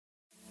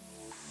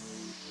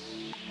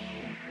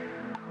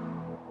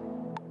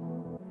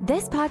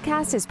This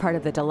podcast is part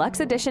of the Deluxe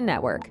Edition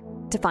Network.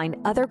 To find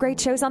other great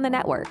shows on the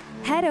network,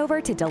 head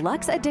over to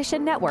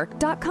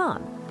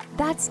deluxeeditionnetwork.com.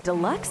 That's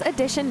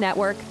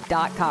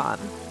deluxeeditionnetwork.com.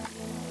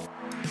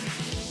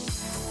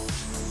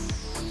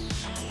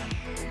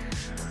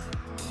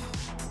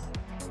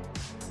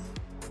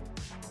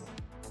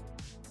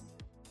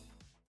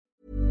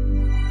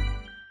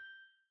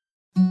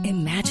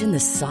 Imagine the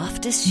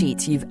softest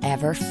sheets you've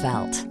ever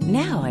felt.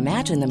 Now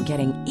imagine them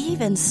getting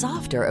even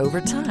softer over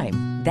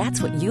time.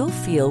 That's what you'll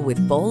feel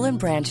with Boll &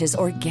 Branch's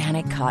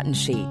organic cotton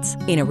sheets.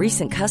 In a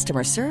recent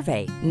customer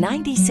survey,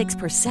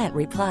 96%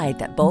 replied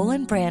that Boll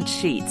 & Branch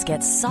sheets get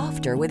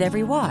softer with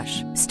every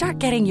wash. Start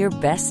getting your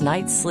best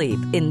night's sleep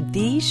in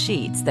these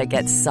sheets that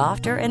get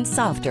softer and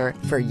softer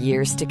for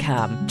years to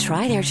come.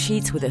 Try their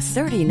sheets with a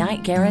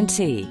 30-night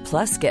guarantee.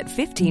 Plus, get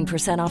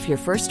 15% off your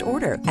first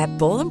order at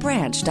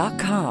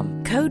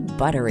bollandbranch.com. Code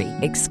BUTTERY.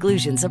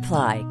 Exclusions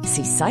apply.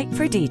 See site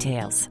for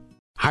details.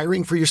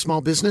 Hiring for your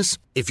small business?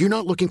 If you're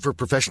not looking for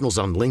professionals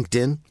on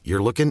LinkedIn,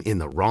 you're looking in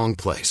the wrong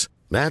place.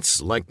 That's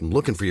like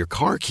looking for your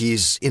car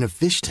keys in a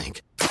fish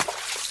tank.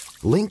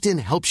 LinkedIn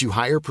helps you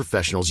hire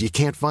professionals you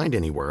can't find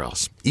anywhere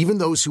else, even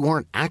those who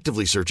aren't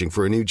actively searching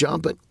for a new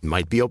job but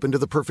might be open to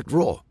the perfect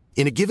role.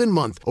 In a given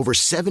month, over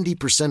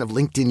 70% of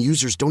LinkedIn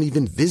users don't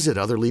even visit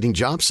other leading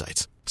job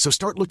sites. So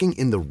start looking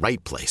in the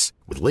right place.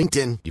 With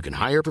LinkedIn, you can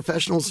hire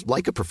professionals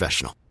like a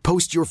professional.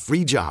 Post your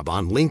free job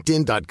on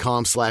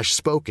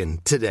linkedin.com/spoken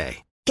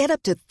today. Get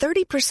up to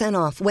 30%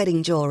 off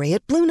wedding jewelry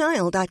at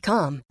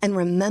BlueNile.com and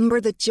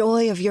remember the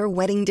joy of your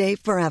wedding day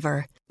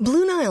forever.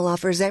 Blue Nile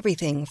offers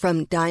everything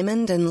from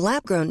diamond and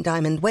lab-grown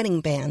diamond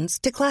wedding bands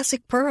to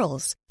classic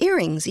pearls,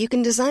 earrings you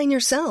can design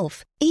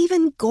yourself,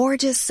 even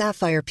gorgeous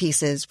sapphire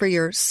pieces for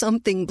your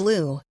something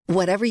blue.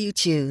 Whatever you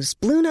choose,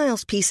 Blue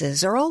Nile's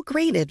pieces are all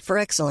graded for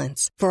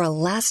excellence, for a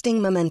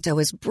lasting memento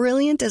as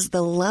brilliant as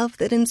the love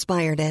that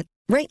inspired it.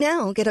 Right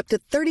now, get up to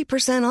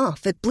 30%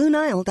 off at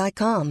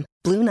BlueNile.com.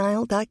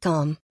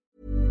 BlueNile.com.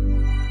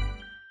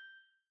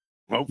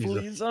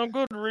 Hopefully you sound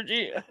good,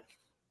 Richie.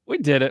 We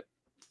did it.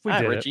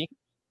 Hi, Richie.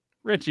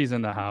 Richie's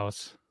in the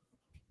house.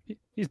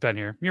 He's been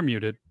here. You're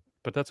muted,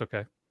 but that's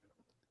okay.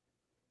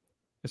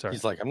 Sorry.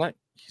 He's like,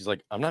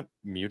 I'm not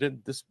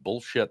muted. This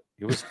bullshit.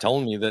 It was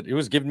telling me that it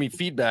was giving me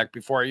feedback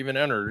before I even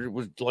entered. It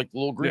was like the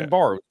little green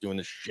bar was doing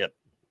this shit.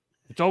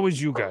 It's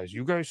always you guys.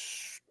 You guys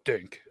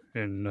stink.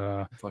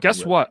 And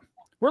guess what?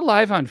 We're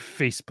live on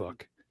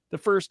Facebook. The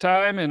first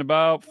time in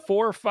about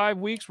 4 or 5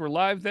 weeks, we're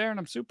live there, and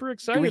I'm super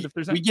excited.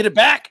 We get it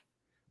back.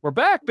 We're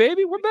back,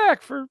 baby. We're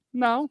back for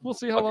now. We'll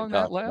see how long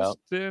that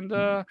lasts. And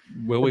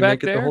will we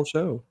make it the whole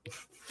show?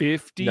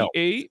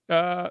 58.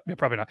 No.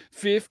 Probably not.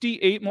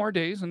 58 more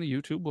days, and the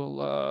YouTube will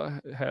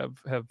have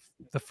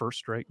the first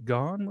strike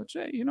gone. Which,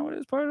 hey, you know what it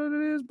is, part of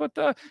it is. But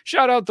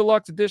shout out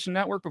Deluxe Edition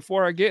Network.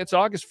 Before I get, it's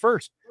August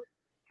 1st.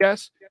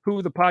 Guess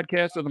who the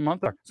podcast of the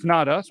month are? It's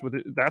not us.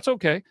 That's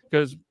okay,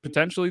 because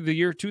potentially the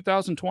year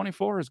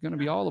 2024 is going to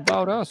be all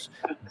about us.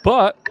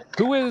 But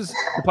who is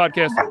the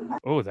podcast?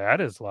 Oh, that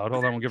is loud.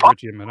 Hold on, we'll give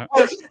Richie a minute.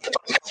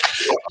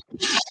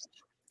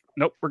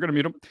 Nope, we're going to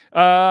mute him.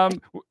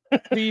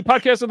 The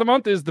podcast of the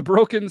month is the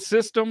Broken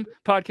System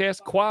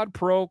Podcast Quad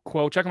Pro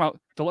Quo. Check them out,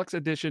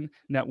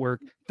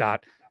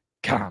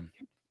 deluxeeditionnetwork.com.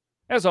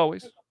 As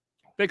always,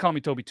 they call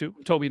me Toby too.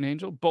 Toby and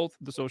Angel, both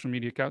the social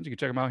media accounts. You can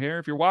check them out here.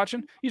 If you're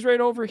watching, he's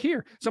right over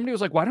here. Somebody was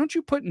like, why don't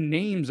you put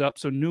names up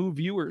so new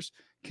viewers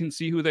can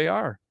see who they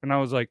are? And I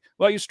was like,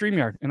 well, I use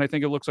StreamYard, and I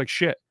think it looks like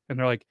shit. And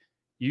they're like,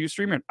 you use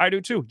StreamYard? I do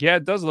too. Yeah,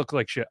 it does look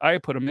like shit. I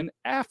put them in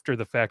after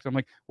the fact. I'm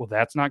like, well,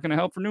 that's not going to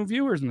help for new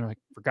viewers. And they're like,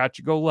 forgot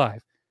you go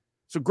live.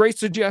 So great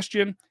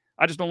suggestion.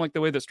 I just don't like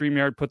the way that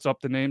StreamYard puts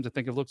up the names. I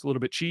think it looks a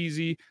little bit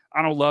cheesy.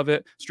 I don't love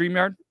it.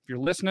 StreamYard, if you're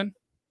listening,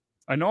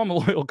 I know I'm a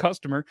loyal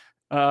customer.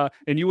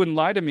 And you wouldn't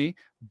lie to me,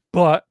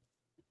 but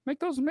make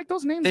those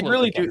names. They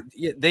really do.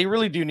 Yeah, they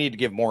really do need to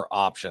give more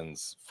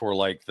options for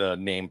like the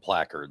name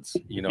placards.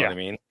 You know what I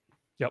mean?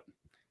 Yep.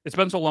 It's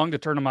been so long to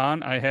turn them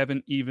on. I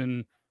haven't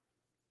even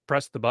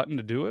pressed the button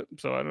to do it,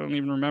 so I don't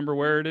even remember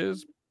where it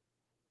is.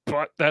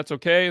 But that's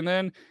okay. And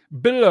then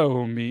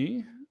below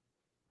me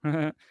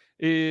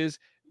is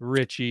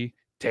Richie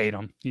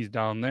Tatum. He's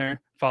down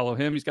there. Follow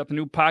him. He's got the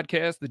new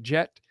podcast, the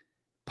Jet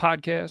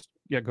Podcast.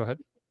 Yeah, go ahead.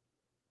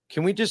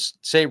 Can we just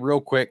say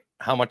real quick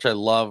how much I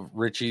love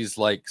Richie's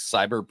like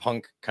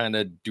cyberpunk kind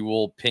of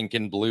dual pink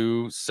and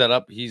blue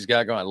setup he's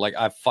got going? Like,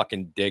 I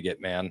fucking dig it,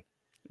 man.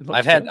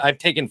 I've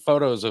taken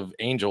photos of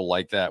Angel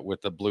like that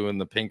with the blue and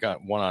the pink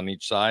one on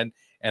each side,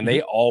 and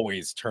they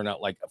always turn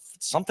out like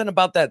something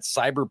about that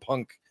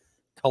cyberpunk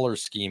color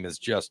scheme is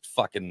just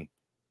fucking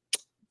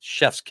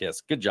chef's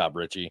kiss. Good job,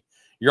 Richie.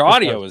 Your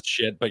audio is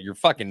shit, but your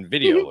fucking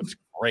video looks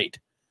great.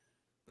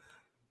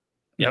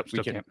 Yep, we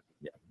can.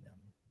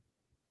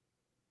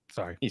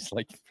 Sorry. He's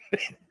like,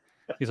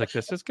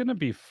 this is going to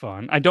be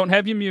fun. I don't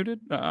have you muted.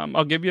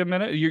 I'll give you a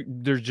minute.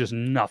 There's just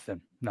nothing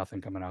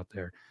coming out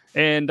there.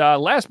 And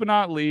last but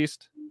not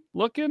least,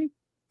 looking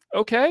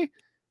okay.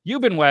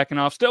 You've been whacking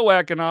off, still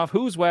whacking off.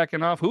 Who's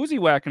whacking off? Who's he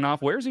whacking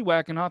off? Where's he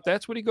whacking off?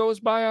 That's what he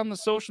goes by on the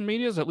social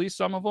medias, at least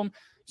some of them.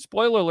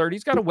 Spoiler alert,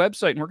 he's got a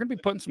website, and we're going to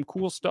be putting some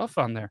cool stuff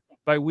on there.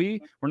 By we're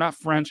not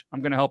French.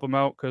 I'm going to help him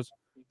out because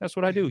that's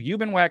what I do. You've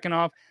been whacking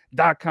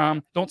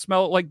off.com. Don't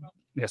smell it like,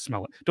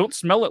 smell it. Don't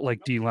smell it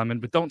like D Lemon,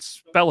 but don't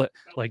spell it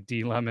like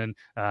D Lemon.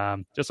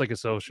 Just like a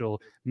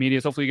social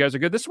medias. Hopefully you guys are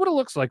good. This is what it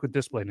looks like with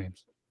display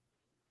names.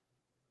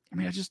 I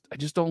mean, I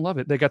just don't love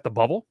it. They got the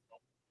bubble.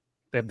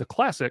 They have the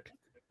classic.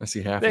 I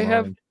see half. They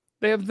have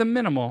the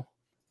minimal,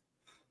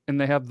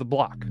 and they have the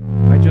block.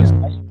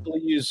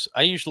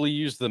 I usually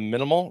use the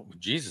minimal.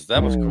 Jesus,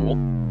 that was cool.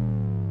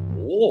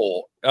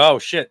 Oh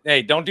shit!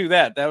 Hey, don't do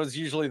that. That was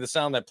usually the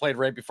sound that played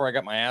right before I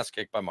got my ass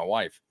kicked by my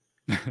wife.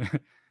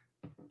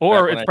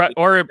 Or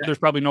there's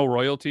probably no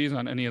royalties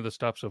on any of the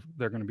stuff, so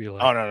they're going to be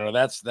like, oh no,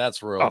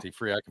 that's royalty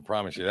free. I can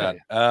promise you that.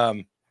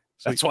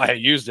 That's why I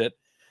used it.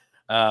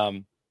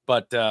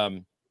 But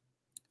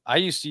I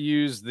used to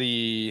use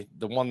the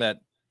one that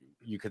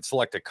you could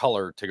select a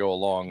color to go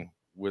along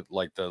with,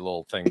 like the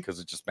little thing, because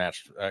it just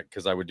matched.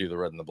 Because I would do the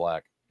red and the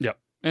black. Yep.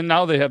 And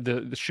now they have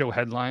the show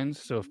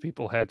headlines. So if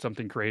people had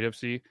something creative,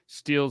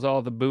 steals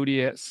all the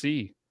booty at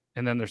sea,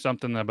 and then there's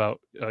something about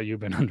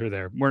you've been under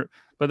there.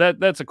 But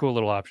that's a cool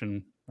little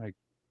option. Like,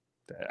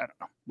 I don't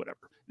know,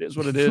 whatever. It is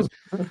what it is.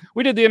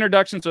 We did the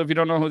introduction, so if you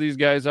don't know who these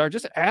guys are,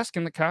 just ask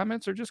in the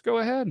comments or just go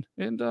ahead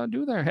and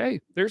do there. Hey,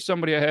 there's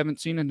somebody I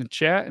haven't seen in the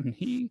chat, and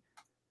he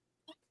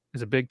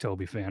is a big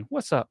Toby fan.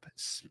 What's up,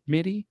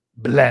 Smitty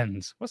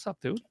Blends? What's up,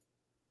 dude?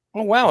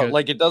 Oh wow!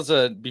 Like it does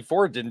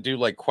before it didn't do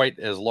like quite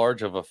as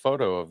large of a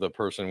photo of the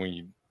person when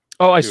you.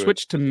 Oh, I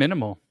switched to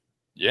minimal.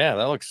 Yeah,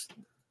 that looks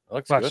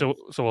good.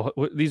 So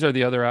these are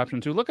the other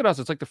options too. Look at us.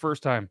 It's like the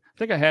first time. I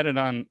think I had it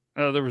on.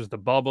 There was the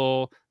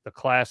bubble, the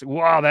classic.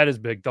 Wow, that is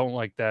big. Don't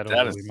like that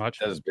overly much.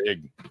 That is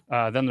big.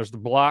 Then there's the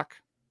block.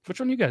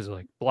 Which one you guys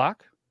like?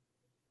 Block,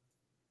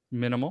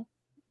 minimal,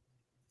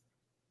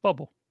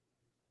 bubble.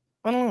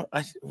 I don't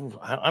know.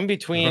 I'm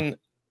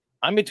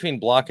between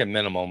block and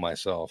minimal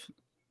myself.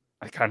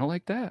 I kind of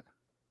like that.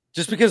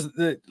 Just because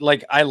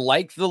I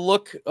like the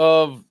look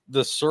of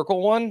the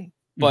circle one,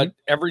 but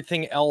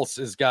everything else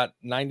has got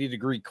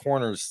 90-degree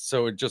corners,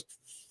 so it just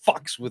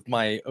fucks with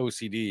my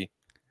OCD.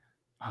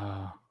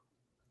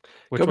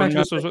 Which one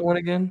messes with one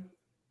again?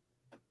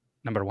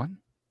 Number 1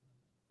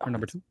 or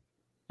number 2?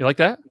 You like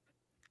that?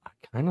 I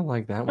kind of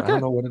like that one. Okay. I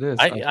don't know what it is.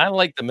 I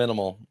like the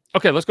minimal.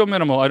 Okay, let's go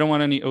minimal. I don't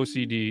want any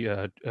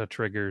OCD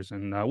triggers.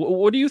 And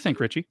what do you think,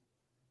 Richie?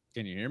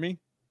 Can you hear me?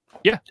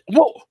 Yeah.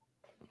 Whoa.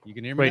 You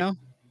can hear me now?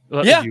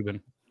 Yeah.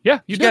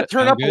 Yeah, you got to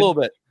turn up a little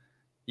bit.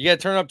 You got to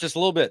turn up just a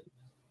little bit.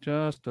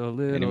 Just a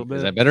little bit.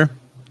 Is that better?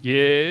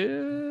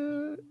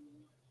 Yeah.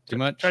 Too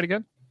much? Try it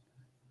again.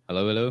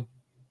 Hello.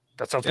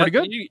 That sounds pretty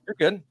good. You're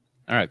good.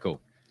 All right, cool.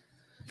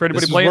 For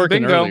anybody playing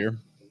bingo, earlier.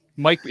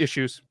 Mic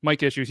issues.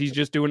 He's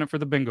just doing it for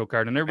the bingo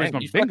card, and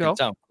everybody's going bingo.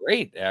 Sound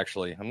great,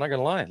 actually. I'm not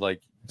gonna lie.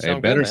 Like,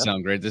 it better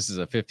sound great. This is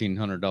a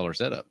 $1,500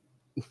 setup.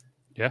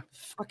 Yeah.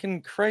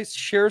 Fucking Christ,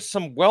 share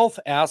some wealth,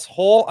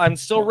 asshole. I'm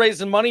still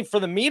raising money for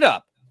the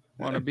meetup.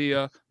 Want to be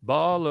a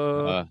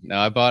baller?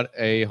 Now I bought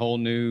a whole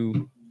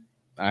new.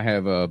 I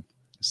have a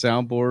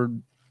soundboard.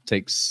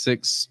 Takes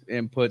 6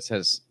 inputs.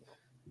 Has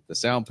the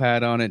sound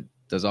pad on it.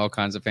 Does all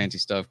kinds of fancy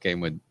stuff. Came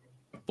with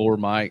 4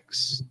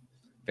 mics,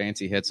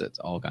 fancy headsets,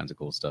 all kinds of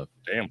cool stuff.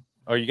 Damn.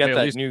 Oh, you got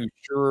that new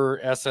Shure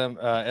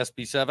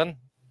SB7?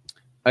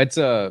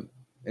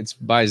 It's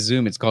by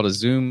Zoom. It's called a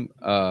Zoom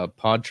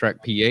PodTrack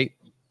P8.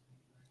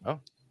 Oh.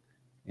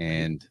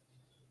 And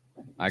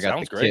I got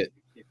Sounds the great. kit.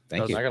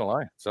 Thank you. I'm not gonna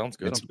lie. Sounds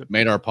good. It's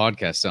made our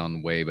podcast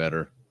sound way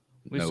better.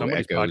 At least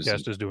somebody's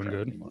podcast is doing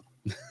good.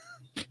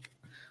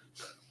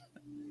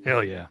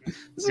 Hell yeah.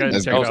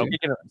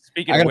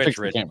 Speaking of which,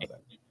 Rich,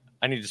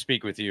 I need to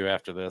speak with you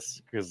after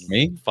this because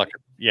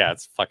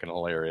it's fucking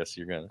hilarious.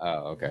 You're gonna.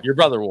 Oh, okay. Your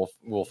brother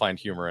will find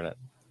humor in it.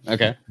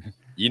 Okay.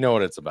 You know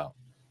what it's about.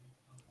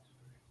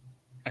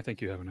 I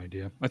think you have an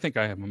idea. I think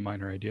I have a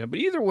minor idea, but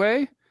either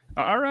way,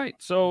 all right.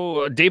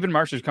 So David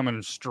Marsh is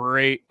coming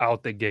straight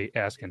out the gate,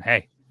 asking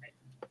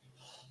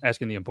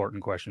the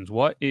important questions.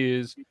 What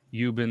is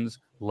Euban's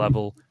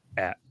level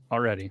at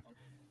already?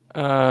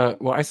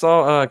 Well, I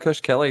saw Kush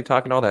Kelly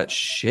talking all that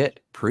shit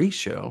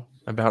pre-show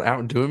about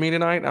outdoing me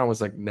tonight. And I was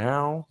like,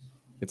 now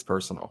it's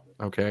personal.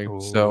 Okay. Ooh.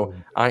 So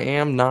I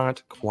am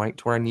not quite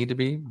to where I need to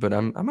be, but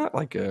I'm at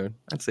like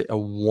I'd say a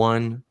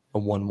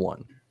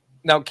 1-1.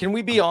 Now, can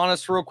we be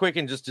honest real quick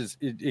and just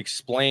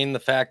explain the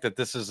fact that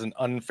this is an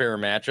unfair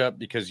matchup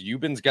because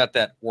Euban's got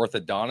that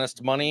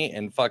orthodontist money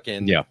and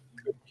fucking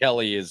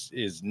Kelly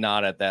is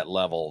not at that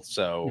level.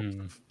 So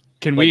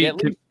can we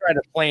at least try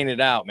to plane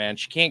it out, man?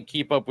 She can't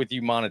keep up with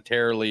you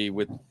monetarily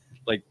with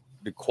like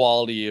the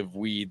quality of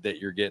weed that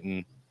you're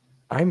getting.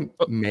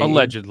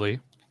 Allegedly.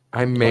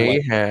 I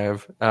may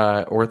have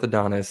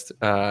orthodontist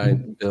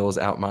bills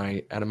out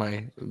of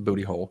my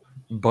booty hole.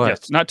 But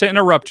yes, not to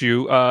interrupt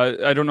you,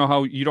 I don't know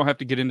how you don't have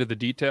to get into the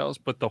details,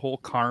 but the whole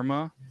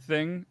karma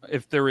thing,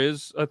 if there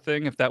is a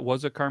thing, if that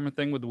was a karma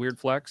thing with the weird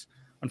flex,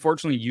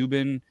 unfortunately,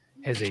 Euban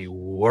has a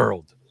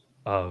world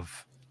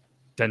of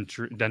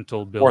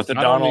dental bills.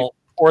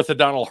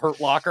 Orthodontal hurt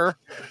locker.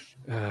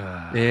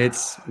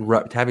 It's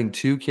having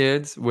 2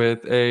 kids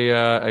with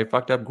a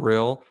fucked up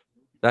grill.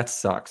 That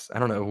sucks. I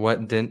don't know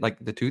what didn't like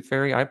the tooth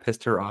fairy. I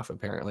pissed her off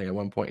apparently at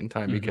one point in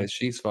time because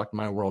she's fucked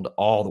my world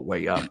all the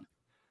way up.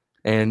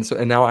 And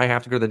now I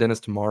have to go to the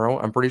dentist tomorrow.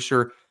 I'm pretty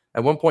sure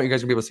at one point you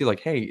guys will be able to see like,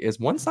 hey, is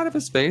one side of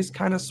his face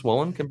kind of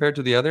swollen compared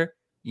to the other?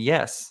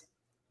 Yes,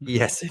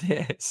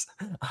 it is.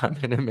 I'm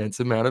in an immense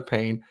amount of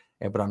pain,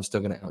 but I'm still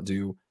gonna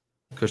outdo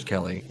Kush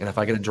Kelly. And if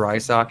I get a dry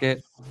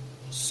socket,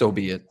 so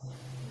be it.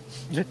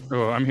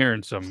 Oh, I'm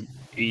hearing some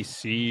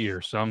AC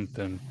or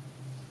something.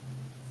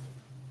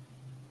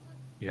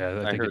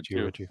 Yeah, I think it's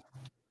you.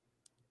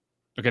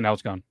 Okay, now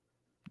it's gone.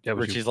 Yeah,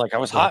 Richie's like, I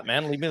was hot,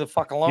 man. Leave me the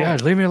fuck alone. Yeah,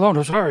 leave me alone.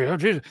 I'm sorry. Oh,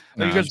 Jesus.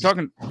 No, you guys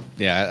talking?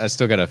 Yeah, I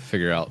still got to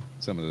figure out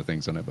some of the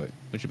things on it, but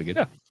it should be good.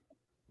 Yeah. A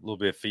little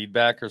bit of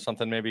feedback or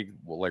something, maybe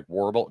like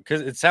warble,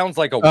 because it sounds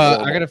like a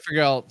warble. I gotta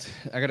figure out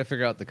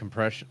the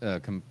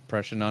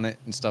compression on it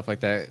and stuff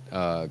like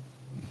that.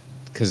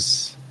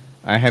 Because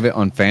I have it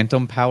on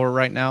phantom power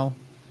right now,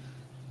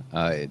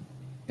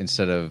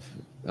 instead of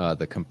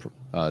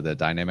the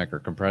dynamic or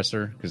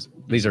compressor, because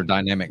these are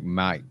dynamic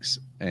mics,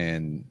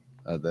 and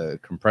the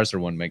compressor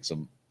one makes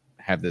them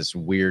have this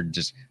weird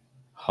just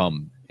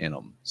hum in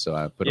them. So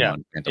I put them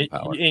on phantom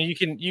power,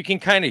 and you can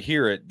kind of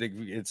hear it.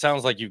 It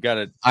sounds like you've got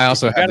it. I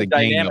also have the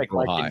gain up dynamic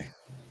real high.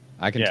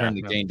 I can turn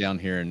the gain down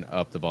here and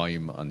up the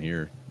volume on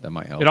here. That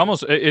might help.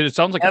 It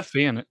sounds like a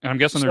fan. I'm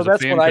guessing there's a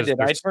fan. That's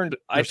what I did.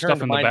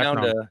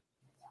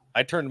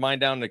 I turned mine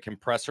down to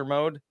compressor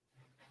mode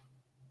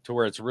to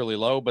where it's really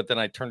low, but then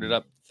I turned it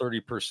up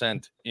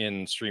 30%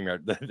 in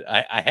StreamYard.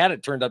 I had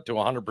it turned up to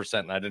 100%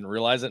 and I didn't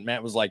realize it.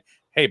 Matt was like,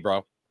 hey,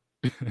 bro,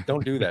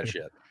 don't do that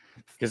shit.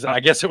 Because I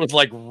guess it was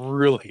like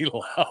really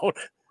loud.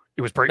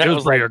 It was pretty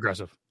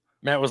aggressive.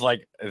 Matt was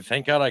like,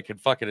 thank God I could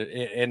fuck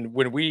it. And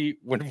when we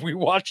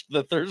watched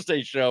the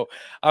Thursday show,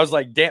 I was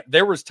like, damn,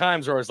 there was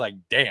times where I was like,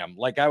 damn,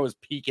 like I was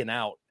peeking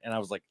out and I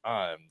was like,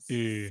 I'm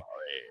sorry.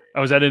 I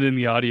was editing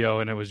the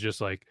audio and it was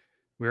just like,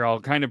 we were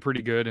all kind of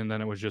pretty good. And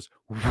then it was just,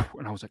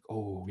 and I was like,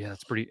 oh yeah,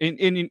 that's pretty.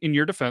 In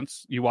your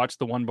defense, you watched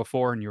the one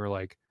before and you were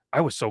like,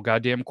 I was so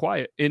goddamn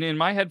quiet. And in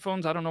my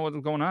headphones, I don't know what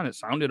was going on. It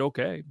sounded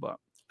okay, but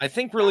I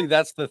think really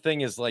that's the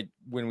thing is like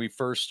when we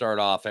first start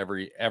off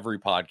every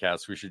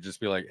podcast, we should just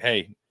be like,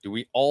 hey, do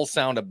we all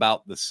sound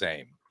about the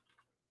same?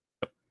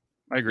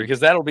 I agree. Because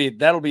that'll be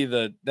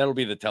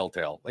the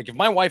telltale. Like if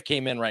my wife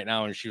came in right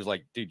now and she was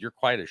like, dude, you're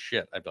quiet as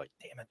shit, I'd be like,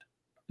 damn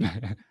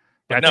it.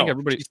 I think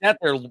everybody she sat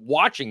there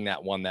watching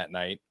that one that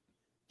night.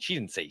 She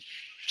didn't say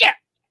shit.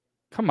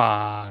 Come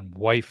on,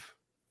 wife.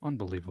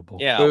 Unbelievable.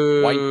 Yeah.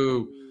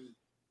 Boo.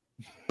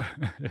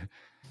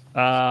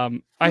 I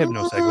have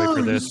no segue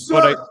for this,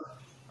 but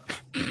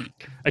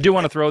I do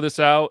want to throw this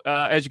out.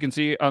 As you can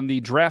see on the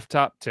Draft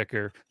Top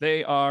ticker,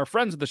 they are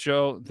friends of the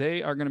show.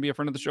 They are going to be a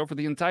friend of the show for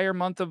the entire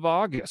month of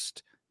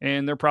August,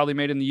 and they're probably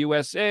made in the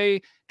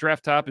USA.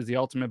 Draft Top is the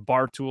ultimate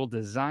bar tool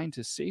designed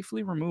to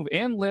safely remove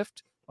and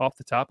lift off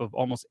the top of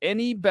almost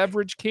any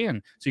beverage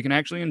can, so you can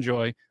actually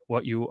enjoy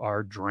what you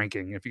are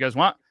drinking. If you guys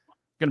want,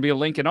 going to be a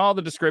link in all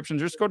the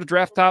descriptions. Just go to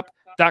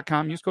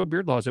drafttop.com. Use code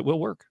BeardLaws. It will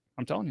work.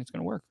 I'm telling you, it's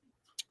going to work.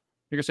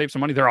 You're going to save some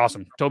money. They're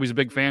awesome. Toby's a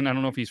big fan. I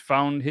don't know if he's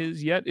found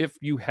his yet. If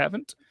you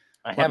haven't,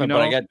 I haven't,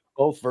 but I got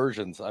both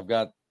versions. I've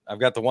got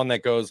the one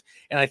that goes,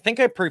 and I think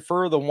I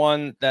prefer the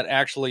one that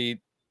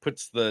actually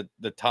puts the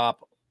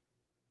top.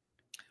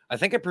 I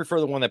think I prefer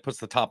the one that puts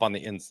the top on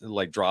the inside,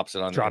 like drops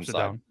it on the inside. It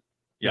down.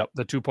 Yep,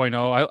 the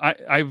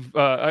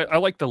 2.0. I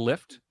like the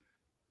lift.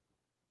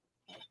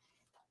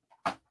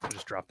 I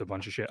just dropped a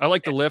bunch of shit. I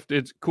like the lift.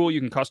 It's cool. You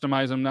can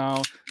customize them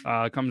now.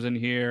 It comes in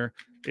here.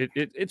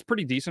 It's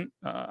pretty decent.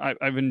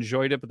 I've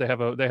enjoyed it, but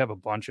they have a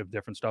bunch of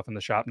different stuff in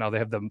the shop now. They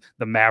have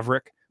the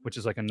Maverick, which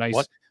is like a nice.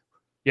 What?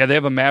 Yeah, they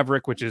have a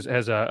Maverick, which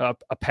has a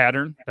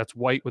pattern that's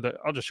white with a.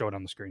 I'll just show it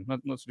on the screen.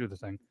 Let's do the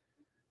thing.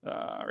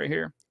 Right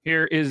here.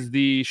 Here is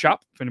the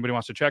shop. If anybody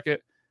wants to check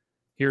it,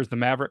 here's the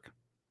Maverick.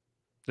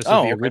 This is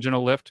the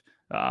original lift.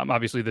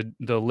 Obviously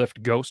the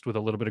lift Ghost with a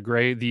little bit of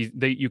gray.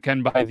 You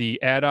can buy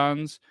the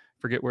add-ons.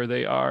 Forget where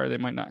they are. They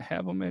might not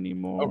have them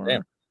anymore. Oh,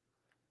 damn.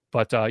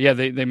 But yeah,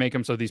 they make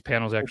them so these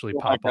panels actually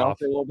pop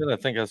off. A little bit. I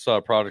think I saw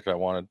a product I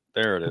wanted.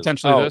 There it is.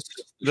 Potentially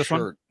this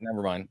one.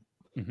 Never mind.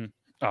 Mm-hmm.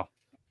 Oh,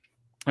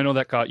 I know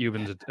that caught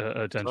Euban's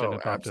attention. Oh,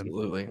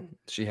 absolutely.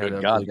 She had.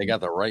 Good God, they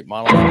got the right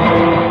model.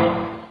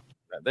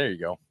 There you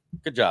go.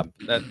 Good job.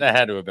 That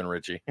had to have been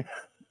Richie.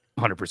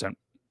 100%.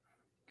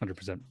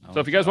 100%. So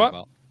if you guys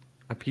want,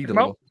 I peed a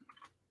little.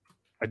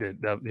 I did.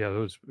 Yeah, it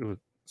was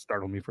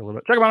startled me for a little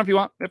bit. Check them out if you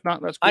want. If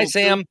not, that's cool. Hi,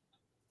 Sam.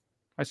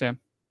 Hi, Sam.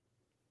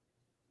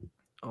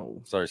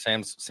 Oh, sorry.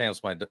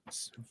 Sam's my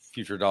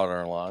future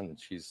daughter-in-law, and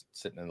she's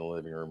sitting in the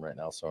living room right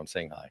now. So I'm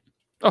saying hi.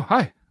 Oh,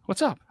 hi.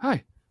 What's up?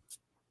 Hi.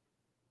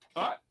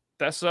 All right.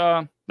 That's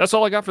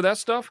all I got for that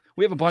stuff.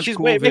 We have a bunch of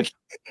cool waving.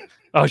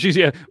 Oh, she's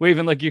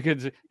waving like you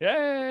could.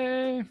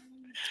 Yay!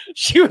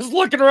 She was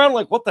looking around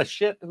like, "What the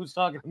shit? Who's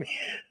talking to me?"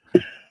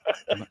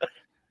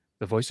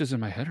 The voices in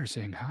my head are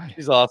saying hi.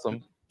 She's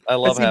awesome. I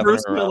love see having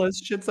Bruce her around.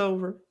 Willis. Shit's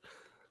over.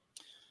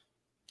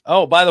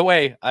 Oh, by the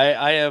way,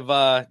 I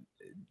have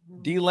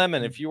D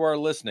Lemon. If you are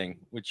listening,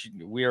 which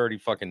we already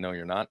fucking know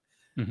you're not,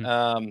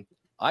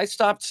 I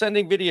stopped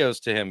sending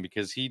videos to him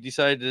because he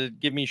decided to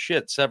give me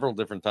shit several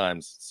different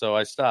times. So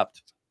I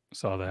stopped.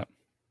 Saw that.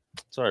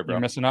 Sorry, bro. You're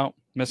missing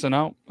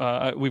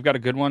out. We've got a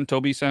good one.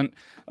 Toby sent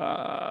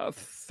a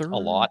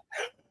lot.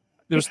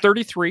 There's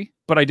 33,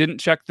 but I didn't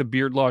check the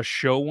Beard Law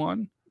show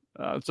one.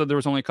 So there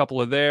was only a couple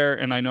of there,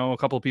 and I know a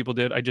couple of people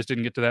did. I just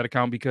didn't get to that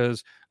account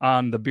because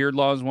on the Beard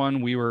Laws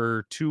one, we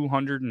were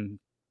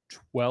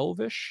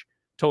 212-ish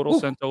total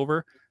sent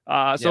over.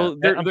 I'm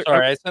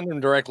sorry, I sent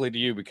them directly to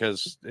you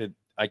because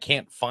I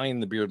can't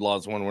find the Beard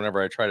Laws one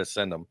whenever I try to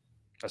send them.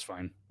 That's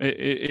fine.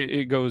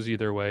 It goes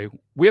either way.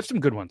 We have some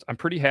good ones. I'm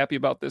pretty happy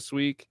about this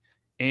week.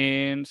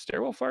 And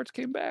Stairwell Farts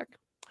came back.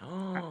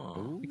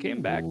 Oh, he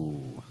came back.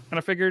 And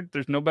I figured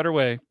there's no better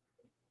way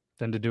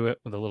than to do it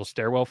with a little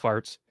Stairwell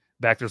Farts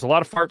back. There's a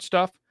lot of fart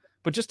stuff,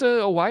 but just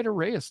a wide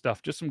array of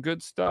stuff. Just some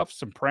good stuff,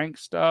 some prank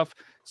stuff,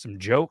 some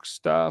joke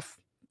stuff.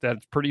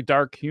 That's pretty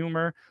dark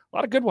humor. A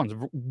lot of good ones.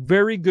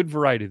 Very good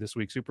variety this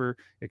week. Super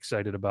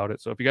excited about it.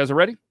 So if you guys are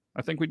ready,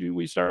 I think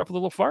we start off with a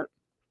little fart.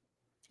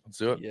 Let's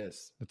do it.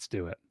 Yes. Let's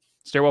do it.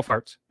 Stairwell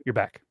Farts, you're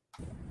back.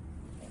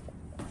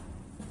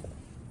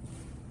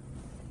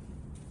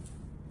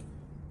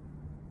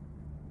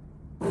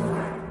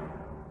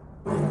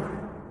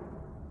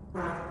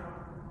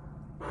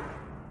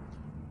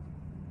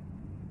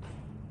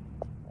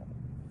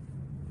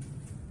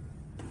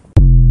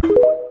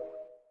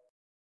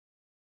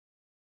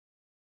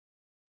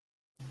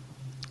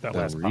 That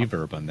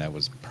reverb on that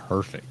was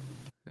perfect.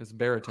 It's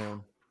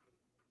baritone.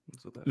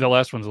 The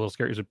last one's a little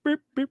scary. It's a beep,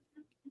 beep.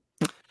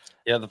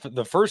 Yeah,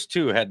 the first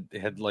two had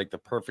like the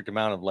perfect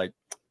amount of like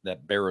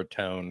that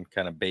baritone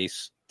kind of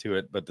bass to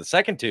it, but the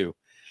second two,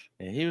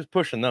 he was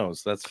pushing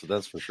those.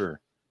 That's for sure.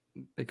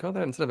 They call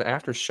that instead of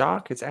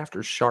aftershock, it's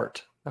after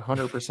shart,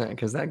 100%,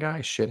 because that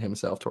guy shit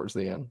himself towards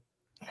the end.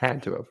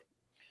 Had to have.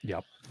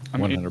 Yep,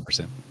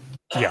 100%.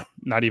 Yeah,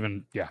 not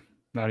even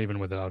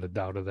without a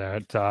doubt of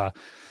that.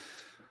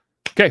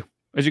 Okay,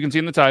 as you can see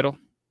in the title,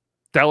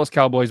 Dallas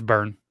Cowboys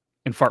burn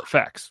and fart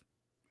facts.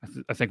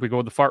 I think we go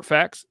with the fart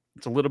facts.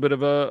 It's a little bit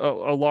of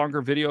a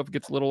longer video if it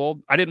gets a little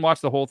old. I didn't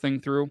watch the whole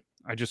thing through.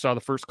 I just saw the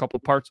first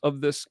couple parts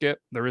of this skit.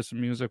 There is some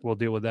music. We'll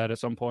deal with that at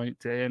some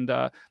point. And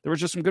there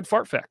was just some good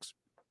fart facts.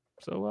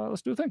 So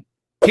let's do the thing.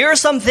 Here are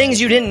some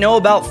things you didn't know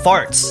about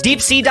farts.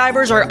 Deep sea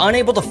divers are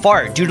unable to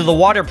fart due to the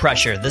water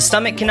pressure. The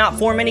stomach cannot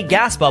form any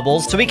gas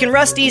bubbles, so we can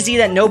rest easy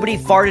that nobody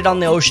farted on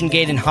the ocean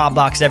gate and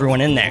hotboxed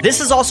everyone in there.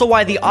 This is also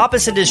why the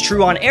opposite is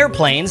true on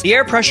airplanes. The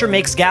air pressure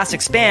makes gas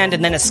expand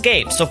and then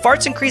escape, so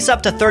farts increase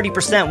up to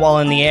 30% while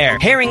in the air.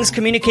 Herrings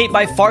communicate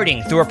by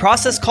farting through a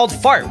process called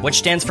fart, which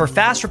stands for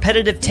fast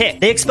repetitive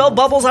tick. They expel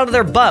bubbles out of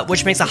their butt,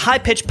 which makes a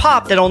high-pitched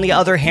pop that only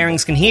other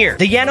herrings can hear.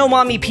 The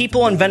Yanomami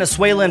people in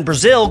Venezuela and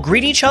Brazil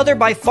greet each other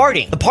by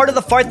farting. The part of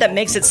the fart that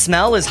makes it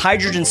smell is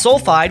hydrogen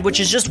sulfide, which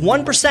is just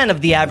 1%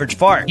 of the average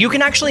fart. You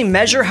can actually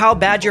measure how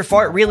bad your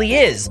fart really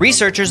is.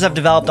 Researchers have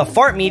developed a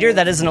fart meter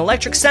that is an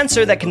electric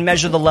sensor that can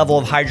measure the level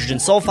of hydrogen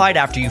sulfide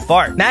after you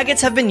fart.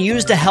 Maggots have been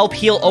used to help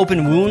heal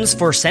open wounds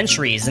for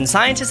centuries, and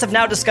scientists have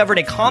now discovered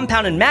a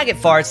compound in maggot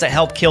farts that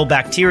help kill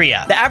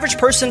bacteria. The average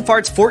person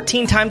farts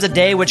 14 times a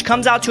day, which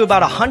comes out to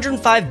about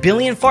 105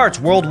 billion farts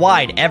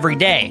worldwide every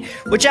day,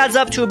 which adds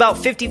up to about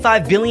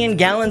 55 billion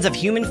gallons of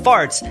human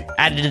farts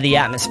added to the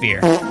atmosphere.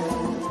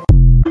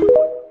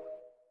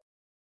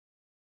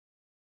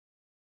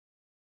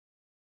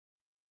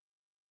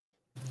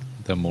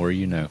 The more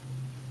you know.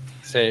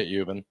 Say it,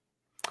 Euban.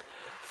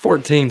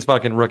 14's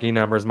fucking rookie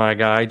numbers, my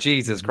guy.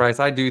 Jesus Christ,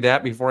 I do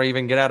that before I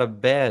even get out of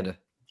bed.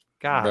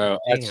 God, bro,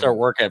 damn. I start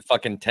work at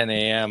fucking 10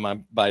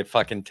 a.m. By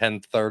fucking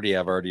 10:30,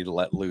 I've already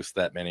let loose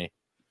that many.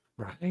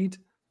 Right?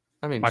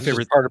 I mean, my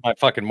favorite part of my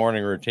fucking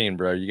morning routine,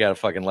 bro. You gotta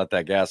fucking let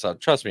that gas out.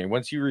 Trust me,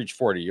 once you reach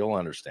 40, you'll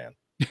understand.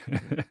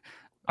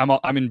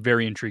 I'm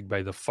very intrigued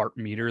by the fart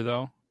meter,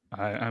 though.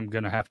 I'm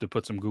gonna have to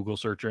put some Google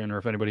search in, or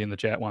if anybody in the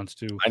chat wants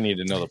to. I need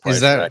to know the price.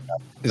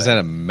 Is that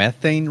a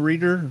methane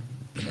reader?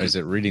 Or is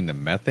it reading the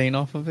methane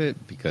off of it?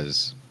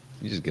 Because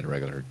you just get a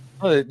regular.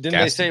 Oh, didn't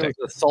they say detector.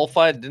 It was a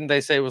sulfide? Didn't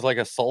they say it was like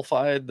a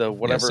sulfide? The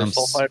whatever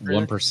sulfide.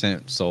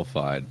 1%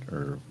 sulfide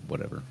or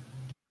whatever.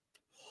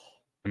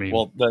 I mean,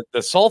 well, the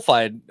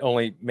sulfide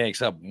only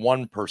makes up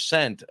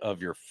 1%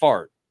 of your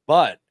fart,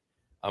 but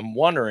I'm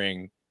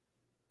wondering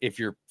if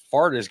your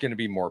fart is going to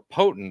be more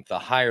potent the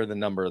higher the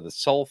number of the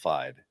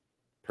sulfide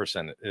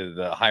percent,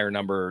 the higher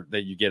number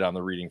that you get on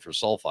the reading for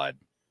sulfide.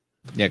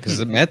 Yeah, because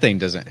the methane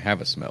doesn't have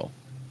a smell.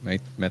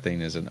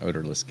 Methane is an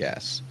odorless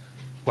gas.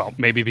 Well,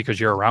 maybe because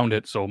you're around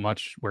it so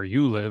much where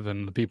you live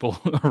and the people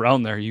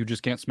around there, you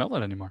just can't smell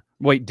it anymore.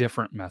 Wait,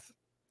 different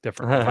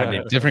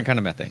different kind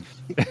of methane.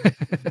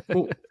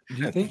 Well, do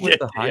you think with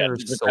the higher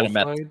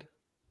sulfide,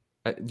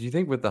 do you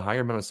think with the higher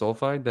amount of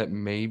sulfide that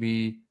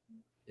maybe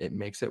it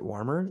makes it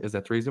warmer? Is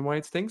that the reason why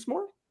it stinks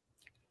more?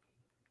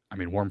 I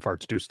mean, warm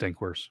farts do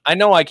stink worse. I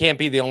know I can't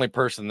be the only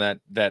person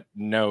that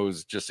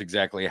knows just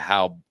exactly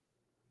how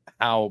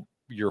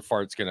your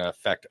fart's going to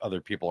affect other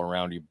people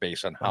around you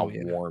based on how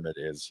warm it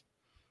is.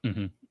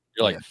 Mm-hmm.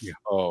 You're like,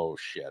 oh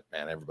shit,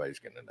 man, everybody's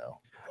going to know.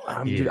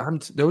 Dude, I'm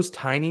those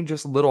tiny,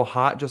 just little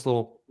hot, just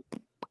little,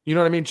 you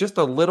know what I mean? Just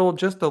a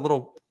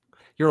little,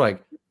 you're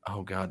like,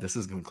 oh God, this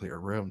is going to clear a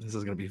room. This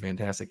is going to be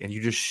fantastic. And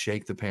you just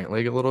shake the pant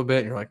leg a little bit.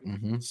 And you're like,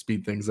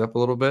 speed things up a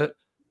little bit.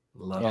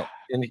 Love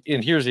it.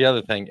 And here's the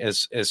other thing: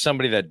 as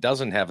somebody that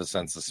doesn't have a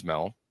sense of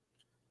smell,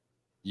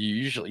 you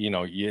usually,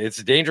 it's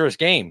a dangerous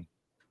game,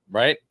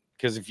 right?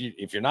 Because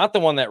if you're not the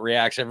one that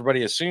reacts,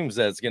 everybody assumes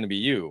that it's going to be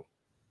you.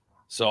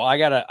 So I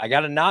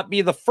gotta not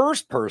be the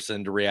first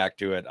person to react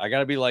to it. I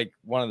gotta be like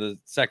one of the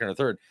second or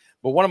third.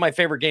 But one of my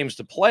favorite games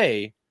to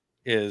play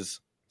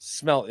is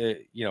smell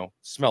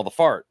the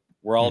fart,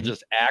 where I'll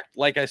just act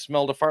like I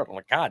smelled a fart. I'm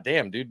like, God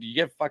damn, dude, you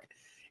get fucking.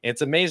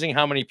 It's amazing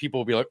how many people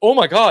will be like, oh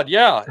my God,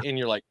 yeah, and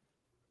you're like,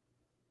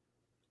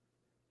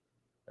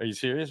 are you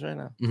serious right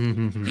now?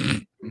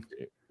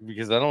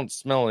 Because I don't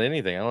smell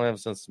anything. I don't have a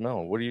sense of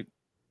smell. What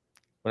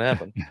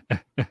happened?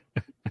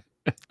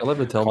 I love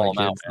to tell my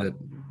kids that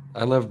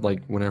I love,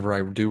 like, whenever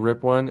I do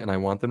rip one and I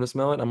want them to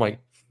smell it, I'm like,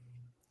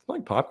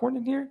 like popcorn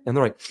in here? And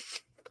they're like,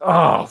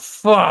 oh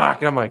fuck.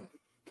 And I'm like,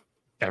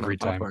 every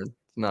time. Popcorn. It's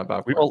not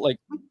popcorn. Well,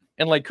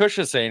 like Kush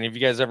is saying, have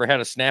you guys ever had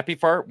a snappy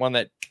fart? One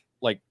that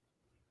like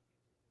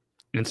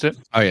instant?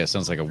 Oh yeah,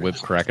 sounds like a whip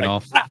cracking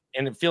off.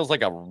 And it feels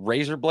like a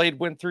razor blade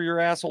went through your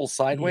asshole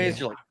sideways.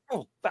 You're like,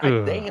 oh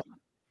God damn.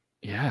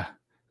 Yeah.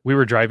 We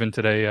were driving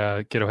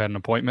today. Kiddo had an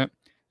appointment,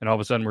 and all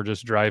of a sudden we're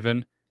just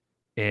driving,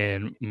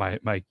 and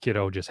my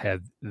kiddo just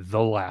had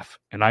the laugh.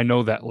 And I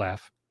know that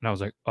laugh. And I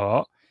was like,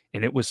 oh,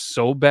 and it was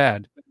so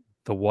bad.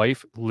 The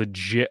wife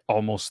legit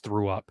almost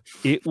threw up.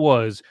 It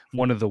was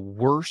one of the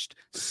worst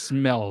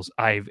smells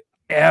I've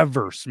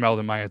ever smelled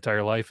in my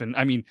entire life. And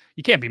I mean,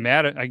 you can't be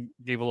mad at. I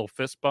gave a little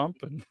fist bump,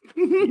 and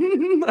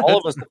all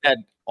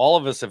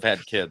of us have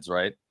had kids,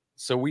 right?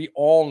 So we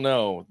all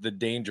know the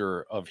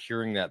danger of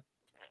hearing that.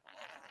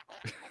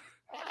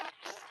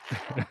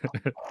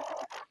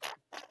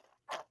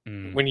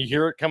 When you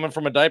hear it coming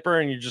from a diaper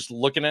and you're just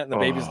looking at it and the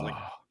baby's like,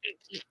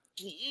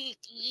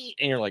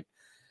 and you're like,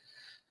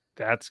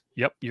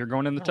 you're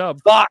going in the tub.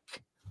 Fuck.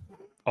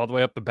 All the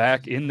way up the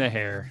back in the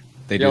hair.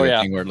 They do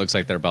a thing where it looks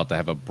like they're about to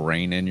have a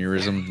brain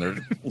aneurysm.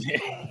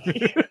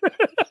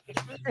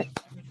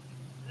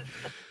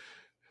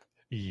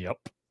 Yep.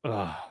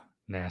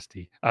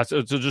 Nasty.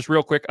 So just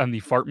real quick on the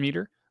fart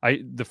meter.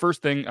 The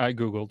first thing I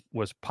Googled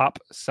was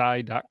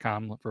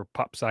popsci.com for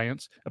pop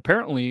science.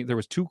 Apparently, there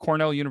was 2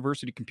 Cornell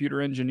University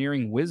computer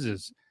engineering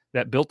whizzes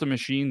that built a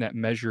machine that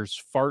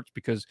measures farts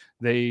because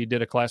they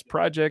did a class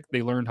project.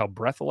 They learned how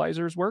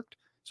breathalyzers worked.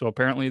 So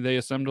apparently they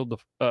assembled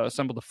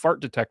a fart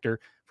detector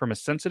from a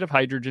sensitive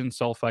hydrogen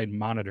sulfide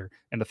monitor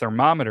and a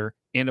thermometer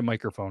and a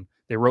microphone.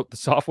 They wrote the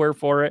software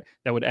for it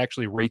that would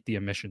actually rate the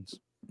emissions.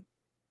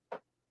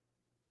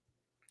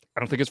 I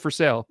don't think it's for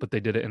sale, but they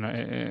did it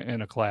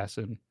in a class.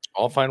 And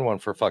I'll find one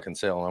for fucking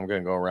sale. I'm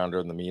going to go around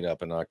during the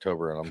meetup in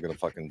October, and I'm going to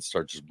fucking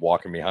start just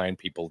walking behind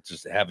people,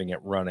 just having it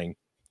running.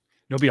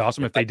 It'd be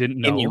awesome if they didn't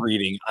know. Any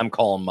reading, I'm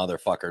calling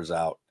motherfuckers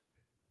out.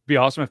 Be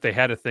awesome if they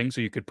had a thing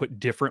so you could put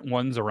different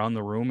ones around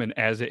the room, and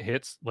as it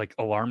hits, like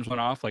alarms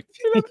went off, like,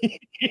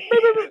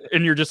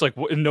 and you're just like,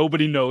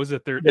 nobody knows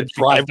that they're the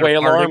driveway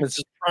alarm. It's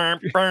just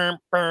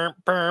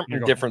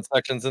in different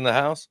sections in the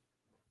house.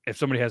 If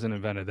somebody hasn't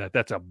invented that,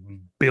 that's $1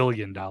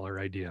 billion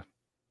idea.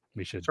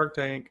 We should Shark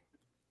Tank.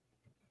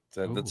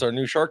 That's our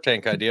new Shark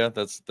Tank idea.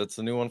 That's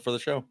the new one for the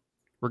show.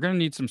 We're gonna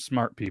need some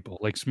smart people,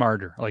 like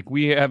smarter. Like,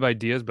 we have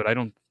ideas, but I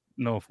don't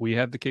know if we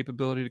have the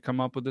capability to come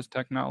up with this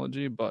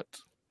technology. But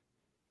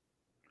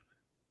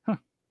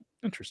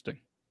interesting.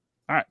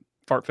 All right,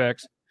 fart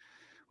facts.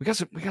 We got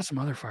some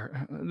other fart.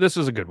 This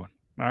is a good one.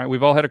 All right,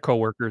 we've all had a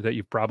coworker that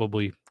you've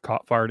probably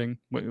caught farting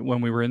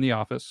when we were in the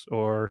office,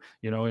 or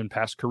in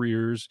past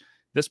careers.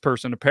 This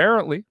person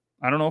apparently,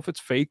 I don't know if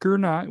it's fake or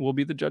not, we'll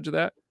be the judge of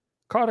that,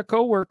 caught a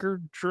coworker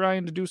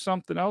trying to do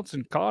something else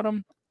and caught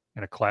him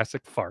in a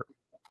classic fart.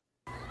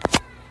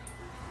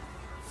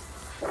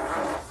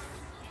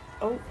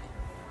 Oh.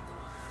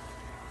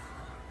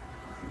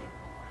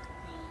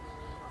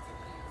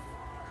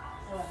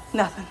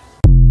 Nothing.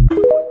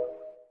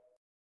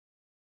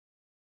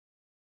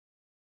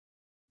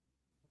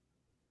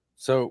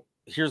 So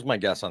here's my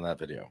guess on that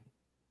video,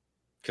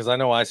 because I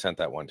know I sent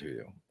that one to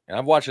you, and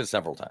I've watched it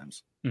several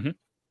times. Mm-hmm.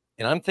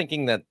 And I'm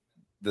thinking that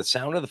the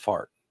sound of the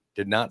fart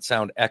did not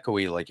sound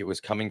echoey like it was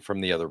coming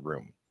from the other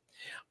room.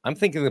 I'm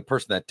thinking the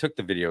person that took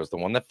the video is the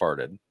one that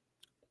farted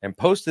and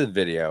posted the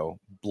video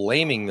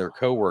blaming their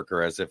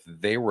coworker as if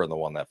they were the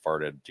one that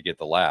farted to get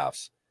the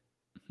laughs.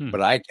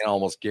 But I can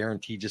almost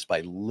guarantee just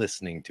by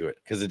listening to it,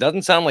 because it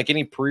doesn't sound like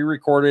any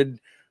pre-recorded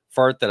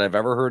fart that I've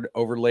ever heard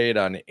overlaid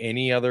on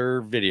any other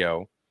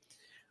video.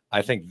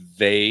 I think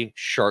they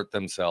shart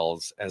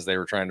themselves as they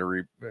were trying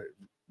to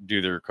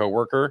do their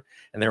coworker,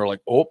 and they were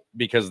like, oh,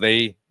 because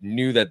they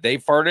knew that they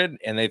farted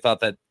and they thought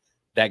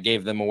that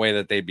gave them a way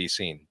that they'd be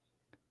seen.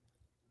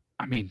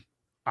 I mean,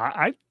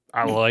 I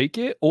I like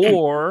it.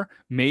 Or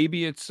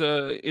maybe it's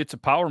a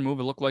power move.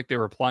 It looked like they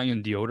were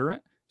applying deodorant.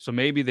 So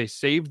maybe they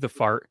saved the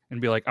fart and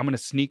be like, I'm going to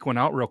sneak one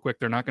out real quick.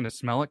 They're not going to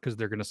smell it because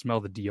they're going to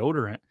smell the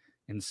deodorant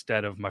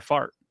instead of my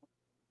fart.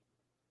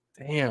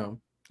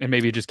 Damn. And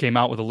maybe it just came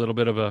out with a little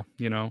bit of a,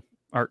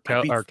 R.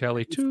 Kelly. I'd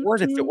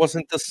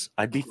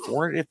be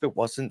for it if it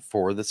wasn't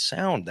for the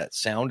sound. That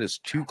sound is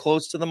too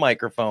close to the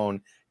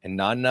microphone and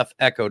not enough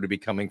echo to be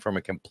coming from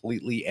a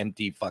completely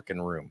empty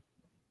fucking room.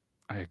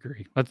 I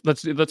agree.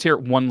 Let's hear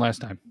it one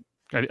last time.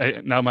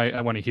 I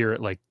want to hear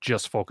it like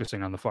just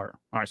focusing on the fart.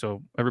 All right,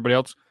 so everybody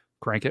else,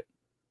 crank it.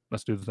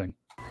 Let's do the thing.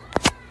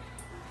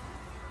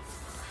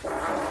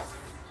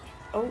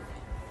 Oh.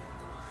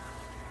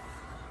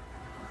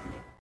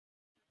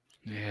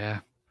 Yeah.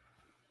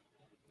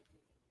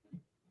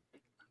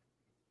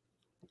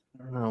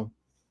 I don't know.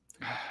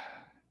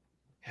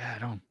 Yeah, I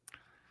don't.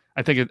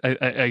 I think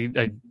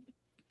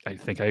I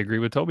think I agree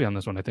with Toby on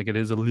this one. I think it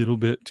is a little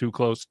bit too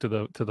close to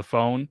the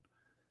phone.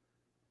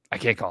 I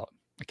can't call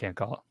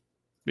it.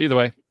 But either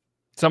way,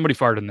 somebody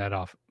farted that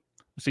off.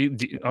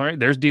 See, all right,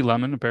 there's D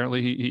Lemon.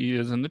 Apparently he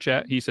is in the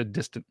chat. He said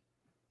distant.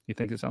 You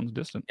think it sounds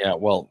distant? Yeah,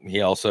 well, he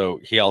also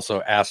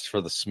asked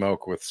for the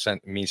smoke with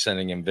me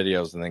sending him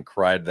videos and then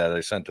cried that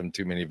I sent him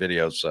too many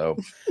videos. So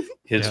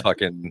his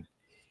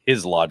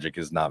logic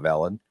is not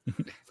valid.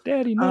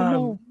 Daddy,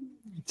 no.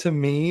 To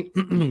me,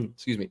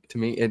 excuse me. To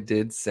me, it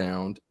did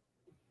sound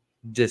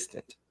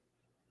distant.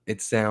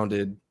 It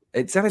sounded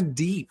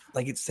deep.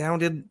 Like it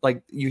sounded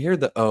like you hear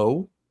the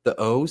O. The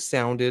O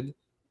sounded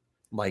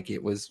like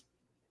it was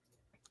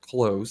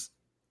close.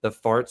 The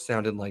fart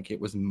sounded like it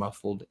was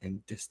muffled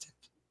and distant.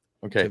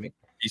 Okay.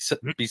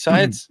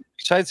 Besides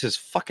his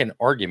fucking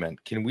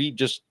argument, can we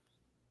just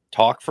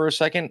talk for a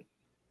second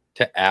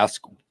to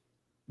ask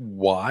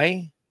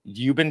why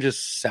Euban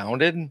just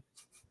sounded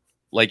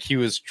like he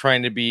was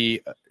trying to be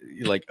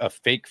like a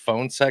fake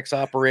phone sex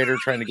operator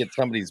trying to get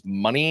somebody's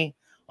money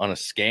on a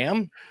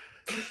scam?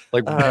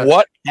 Like,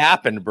 what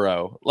happened,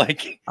 bro?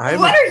 Like,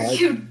 what are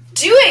you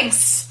doing,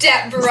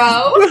 step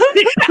bro?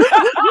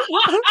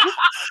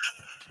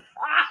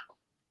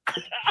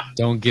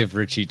 Don't give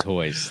Richie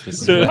toys.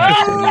 This is don't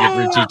give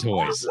Richie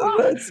toys.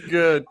 That's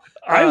good.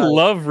 I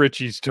love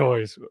Richie's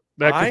toys.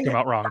 That could come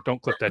out wrong.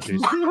 Don't clip that,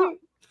 dude.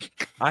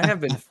 I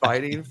have been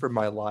fighting for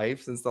my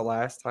life since the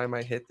last time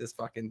I hit this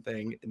fucking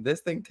thing.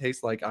 This thing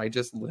tastes like I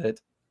just lit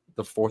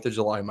the 4th of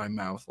July in my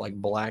mouth, like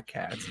black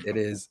cats. It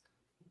is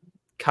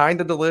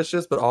kind of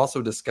delicious, but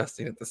also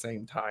disgusting at the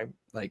same time.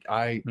 Like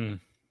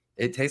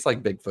it tastes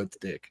like Bigfoot's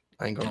dick.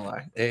 I ain't gonna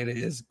lie. It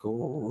is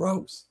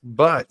gross.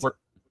 But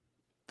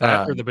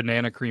that or the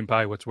banana cream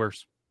pie, what's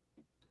worse?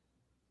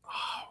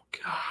 Oh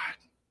God.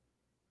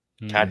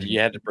 God, you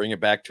had to bring it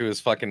back to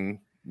his fucking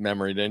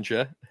memory, didn't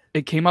you?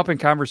 It came up in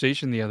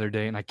conversation the other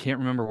day, and I can't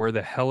remember where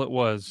the hell it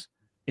was.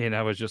 And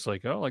I was just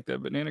like, oh, like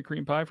that banana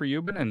cream pie for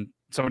Euban? And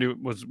somebody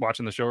was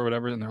watching the show or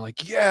whatever, and they're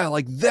like, yeah,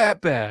 like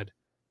that bad.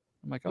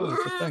 I'm like, oh,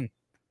 that's a thing.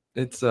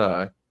 It's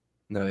no,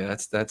 yeah,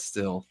 that's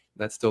still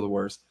the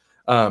worst.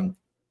 But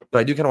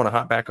I do kind of want to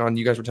hop back on.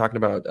 You guys were talking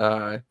about,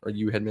 or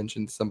you had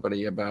mentioned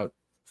somebody about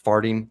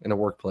farting in a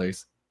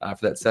workplace for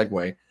that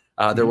segue.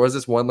 There was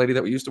this one lady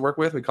that we used to work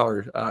with. We call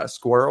her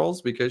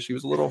Squirrels because she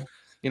was a little,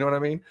 you know what I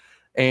mean?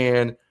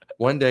 And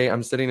one day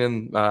I'm sitting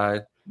in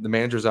the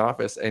manager's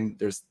office and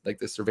there's like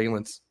the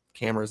surveillance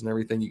cameras and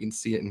everything. You can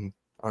see it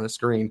on a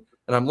screen.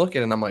 And I'm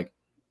looking and I'm like,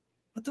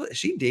 is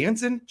she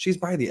dancing? She's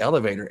by the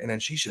elevator and then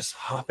she's just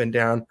hopping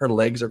down. Her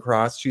legs are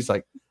crossed. She's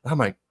like, I'm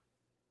like,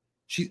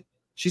 she's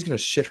gonna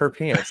shit her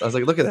pants. I was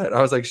like, look at that.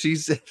 I was like,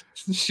 she's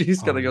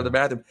gonna go to the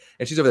bathroom.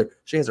 And she's over there.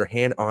 She has her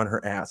hand on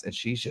her ass and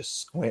she's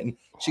just squinting.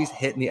 She's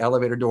hitting the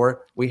elevator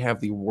door. We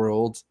have the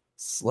world's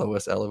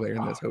slowest elevator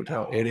in this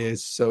hotel. It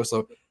is so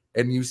slow.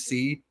 And you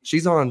see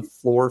she's on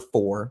floor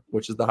 4,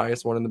 which is the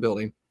highest one in the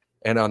building.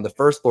 And on the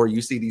first floor,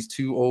 you see these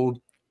 2 old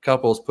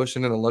couples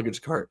pushing in a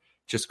luggage cart,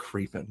 just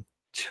creeping.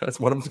 Just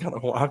one of them's got a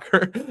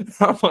walker.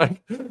 I'm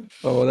like,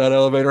 oh, that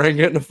elevator ain't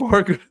getting a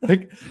fork.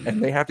 Like, and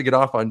they have to get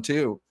off on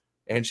 2.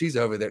 And she's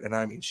over there. And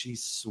I mean,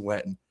 she's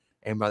sweating.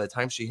 And by the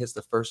time she hits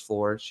the first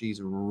floor,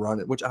 she's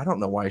running, which I don't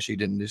know why she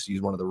didn't just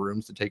use one of the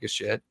rooms to take a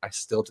shit. I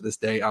still, to this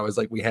day, I was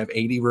like, we have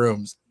 80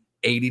 rooms,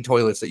 80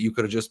 toilets that you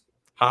could have just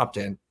hopped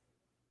in.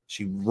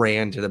 She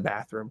ran to the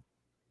bathroom,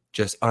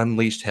 just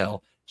unleashed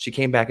hell. She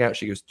came back out.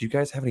 She goes, do you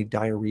guys have any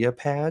diarrhea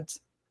pads?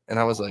 And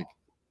I was like,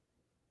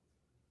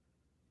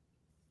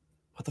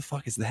 what the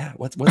fuck is that?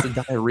 What's a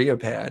diarrhea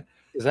pad?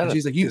 Is that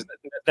she's like,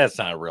 that's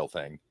not a real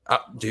thing.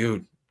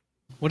 Dude.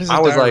 What is a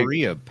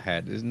diarrhea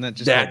pad? Isn't that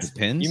just like the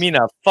pins? You mean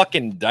a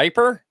fucking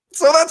diaper?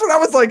 So that's what I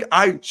was like.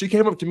 She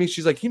came up to me.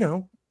 She's like,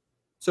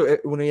 so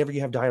whenever you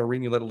have diarrhea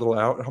and you let a little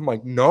out, and I'm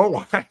like,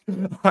 no,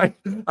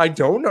 I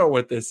don't know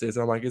what this is.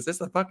 And I'm like, is this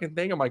the fucking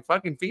thing? I'm like,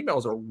 fucking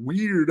females are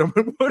weird. I'm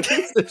like, what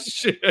is this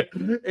shit?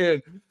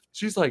 And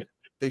she's like,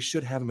 they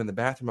should have them in the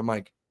bathroom. I'm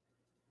like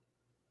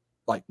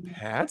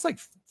pads, like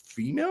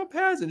female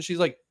pads? And she's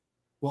like,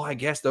 well, I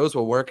guess those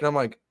will work. And I'm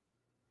like,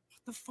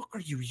 what the fuck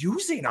are you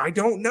using? I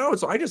don't know.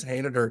 So I just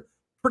handed her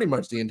pretty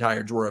much the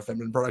entire drawer of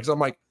feminine products. I'm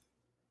like,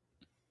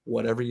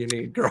 whatever you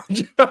need, girl.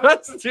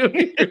 Just do your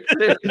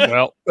thing.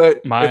 Well,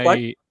 but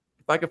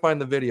if I can find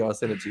the video, I'll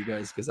send it to you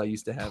guys because I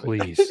used to have it.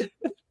 Please.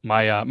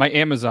 My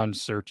Amazon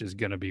search is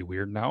going to be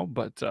weird now,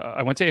 but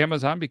I went to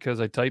Amazon because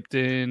I typed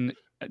in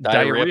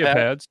diarrhea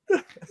pads.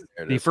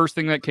 The first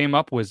thing that came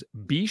up was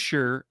Be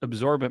Sure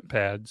absorbent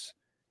pads.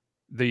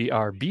 They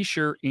are Be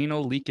Sure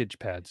anal leakage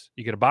pads.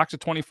 You get a box of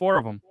 24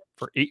 of them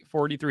for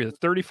 $8.43. That's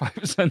 35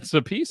 cents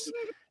a piece.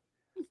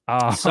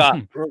 Stop,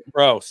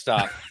 bro.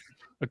 Stop.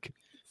 Okay.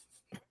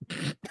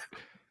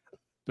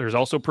 There's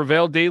also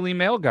Prevail Daily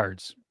Mail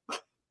Guards.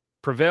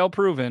 Prevail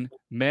proven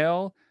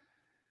male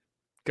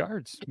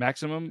guards,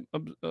 maximum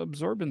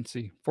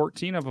absorbency.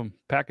 14 of them,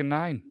 pack of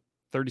 9,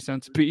 30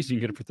 cents a piece. You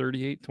can get it for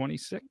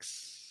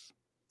 $38.26.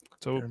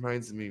 So it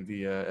reminds me of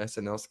the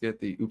SNL skit,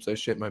 the "Oops, I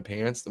shit my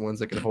pants," the ones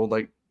that can hold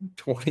like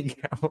 20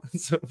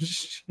 gallons of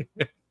shit.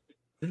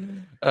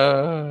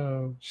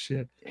 Oh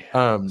shit.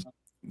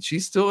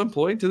 She's still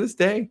employed to this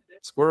day.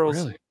 Squirrels.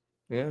 Really?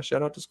 Yeah.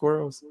 Shout out to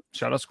squirrels.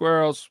 Shout out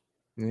squirrels.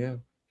 Yeah.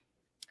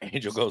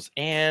 Angel goes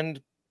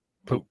and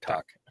poop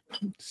talk.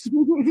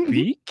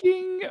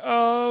 Speaking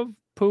of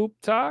poop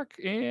talk,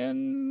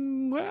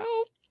 and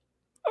well,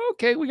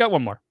 okay, we got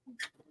one more.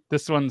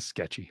 This one's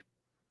sketchy.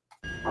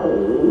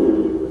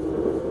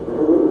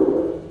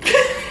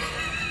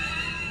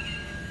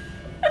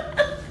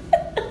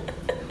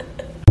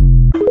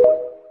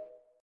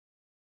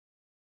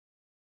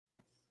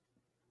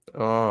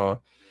 Oh,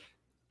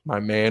 my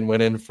man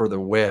went in for the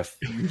whiff.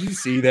 Did you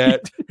see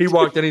that? He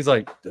walked in. He's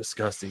like,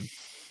 disgusting.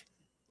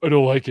 I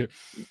don't like it.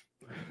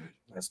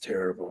 That's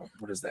terrible.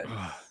 What is that?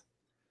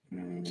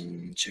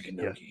 Chicken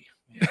nugget.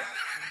 Yeah.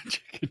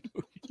 Chicken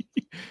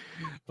nugget.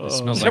 It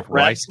smells like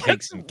rice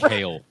cakes and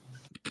kale.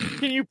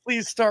 Can you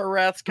please start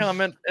Rath's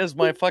comment as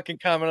my fucking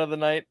comment of the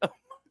night?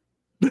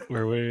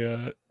 Where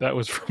we that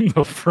was from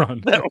the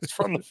front. That was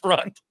from the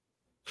front.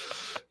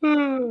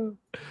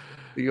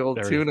 The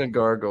old tuna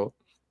gargle.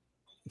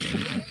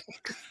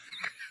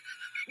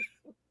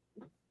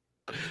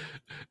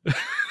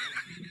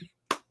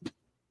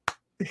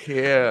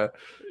 Yeah.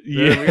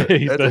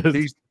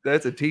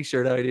 That's a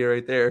t-shirt idea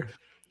right there.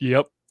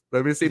 Yep.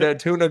 Let me see that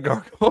tuna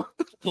gargle.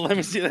 Let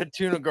me see that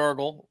tuna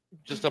gargle.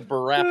 Just a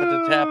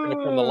barappa tapping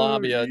from the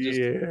lobby. Yeah.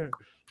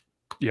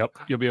 Yep.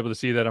 You'll be able to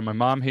see that on my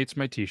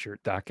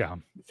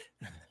momhatesmyt-shirt.com.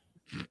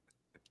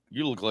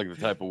 You look like the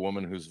type of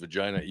woman whose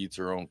vagina eats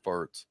her own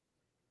farts.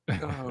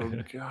 Oh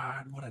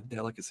God, what a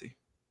delicacy.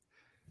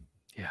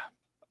 Yeah.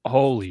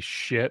 Holy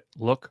shit.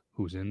 Look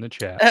who's in the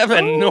chat.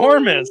 Evan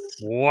Normus.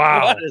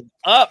 Wow. What is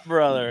up,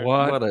 brother?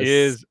 What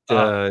is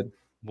stud. up?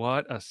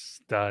 What a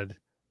stud.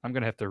 I'm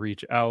going to have to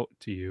reach out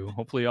to you.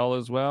 Hopefully all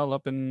is well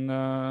up in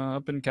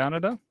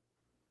Canada.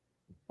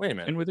 Wait a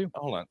minute. In with you.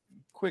 Hold on.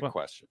 Quick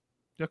question.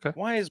 Okay.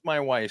 Why is my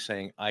wife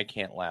saying I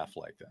can't laugh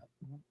like that?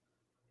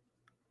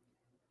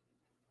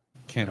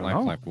 Can't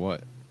laugh like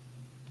what?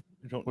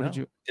 I don't know.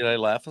 Did I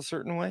laugh a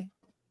certain way?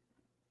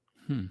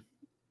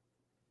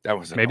 That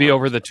was maybe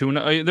over the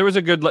tuna. There was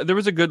a good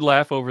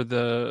laugh over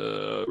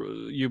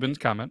the Eubin's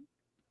comment.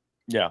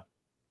 Yeah.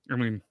 I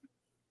mean,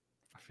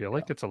 I feel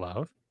like it's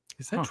allowed.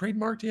 Is that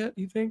trademarked yet,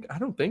 you think? I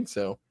don't think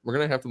so. We're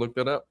going to have to look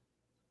that up.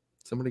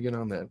 Somebody get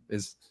on that.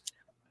 Is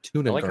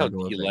tuna I like how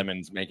gargle D.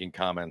 Lemon's making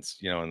comments,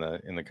 in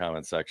the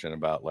comment section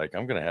about like,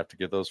 I'm going to have to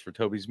get those for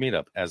Toby's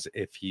meetup as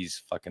if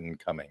he's fucking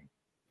coming.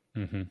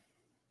 Mm-hmm.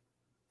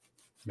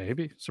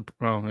 Maybe.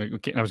 Well, I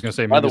was going to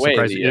say, by the way,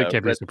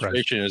 the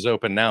registration is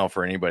open now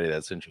for anybody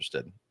that's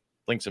interested.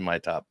 Links in my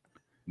top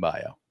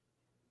bio.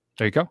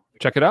 There you go.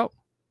 Check it out.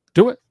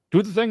 Do it.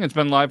 Do the thing. It's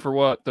been live for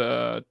what?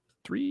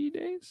 3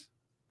 days?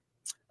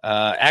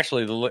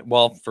 Actually,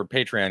 for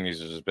Patreon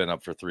users, it's been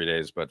up for 3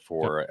 days, but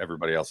for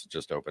everybody else, it's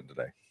just open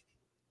today.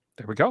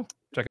 There we go.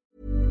 Check it.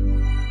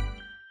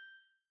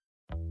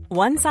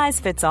 One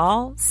size fits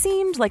all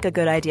seemed like a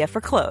good idea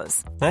for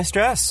clothes. Nice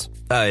dress.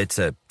 It's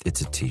a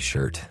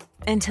t-shirt.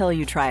 Until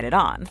you tried it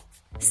on.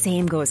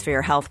 Same goes for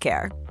your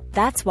healthcare.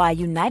 That's why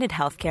United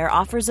Healthcare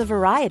offers a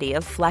variety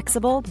of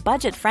flexible,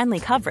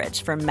 budget-friendly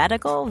coverage for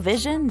medical,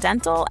 vision,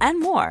 dental,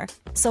 and more.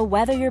 So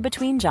whether you're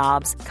between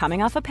jobs,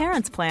 coming off a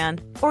parent's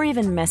plan, or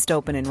even missed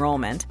open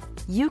enrollment,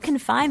 you can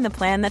find the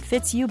plan that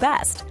fits you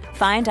best.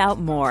 Find out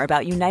more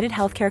about United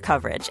Healthcare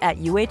coverage at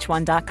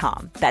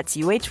uh1.com. That's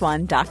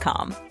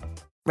uh1.com.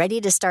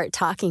 Ready to start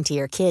talking to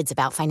your kids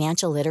about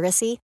financial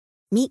literacy?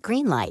 Meet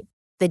Greenlight,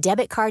 the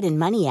debit card and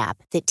money app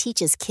that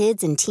teaches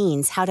kids and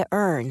teens how to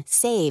earn,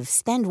 save,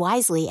 spend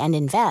wisely, and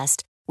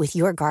invest with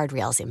your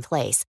guardrails in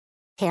place.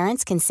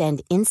 Parents can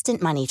send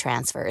instant money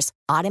transfers,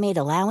 automate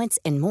allowance,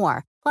 and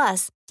more.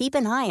 Plus, keep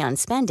an eye on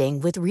spending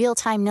with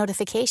real-time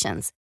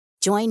notifications.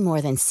 Join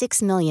more than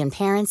 6 million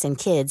parents and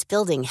kids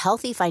building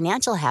healthy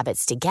financial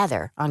habits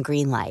together on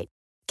Greenlight.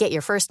 Get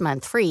your first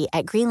month free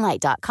at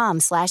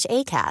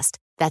greenlight.com/ACAST.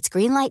 That's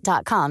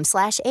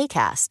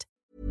greenlight.com/ACAST.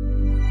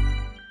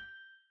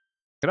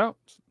 It out.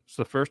 It's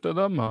the first of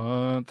the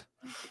month.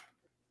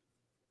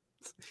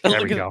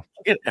 There we go.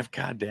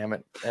 God damn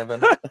it,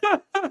 Evan.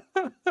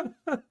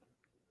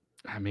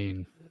 I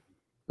mean,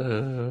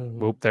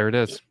 whoop, there it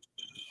is.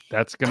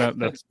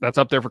 That's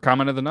up there for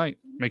comment of the night.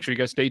 Make sure you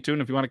guys stay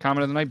tuned if you want to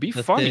comment of the night. Be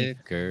funny.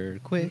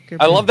 Quicker,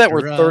 I love that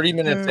we're 30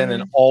 minutes in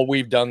and all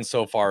we've done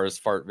so far is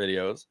fart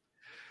videos.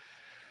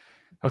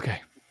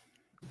 Okay.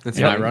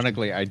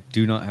 Ironically, I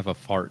do not have a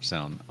fart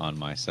sound on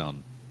my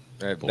sound.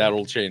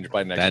 That'll change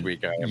by next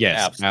week.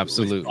 Yes,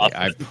 absolutely.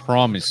 I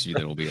promise you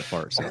there will be a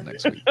fart sound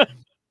next week.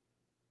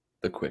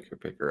 The quicker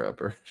picker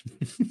upper.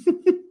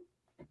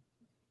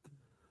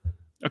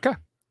 Okay.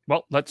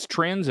 Well, let's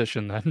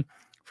transition then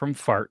from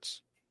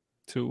farts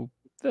to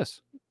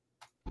this.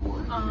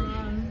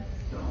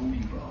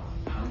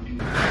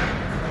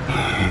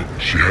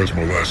 She has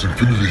my last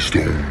Infinity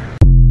Stone.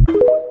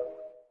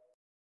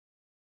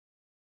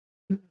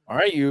 All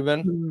right,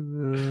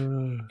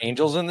 Euban.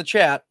 Angel's in the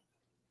chat.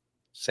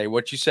 Say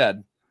what you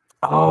said.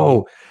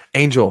 Oh,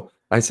 Angel.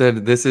 I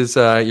said this is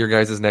your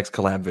guys' next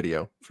collab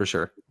video for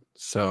sure.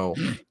 So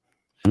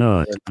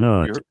no.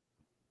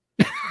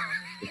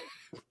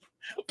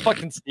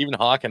 Fucking Stephen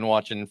Hawking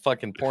watching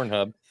fucking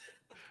Pornhub.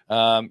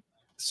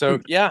 So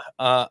yeah,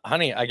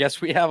 honey, I guess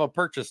we have a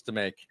purchase to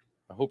make.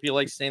 I hope you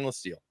like stainless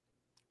steel.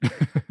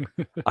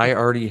 I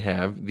already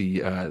have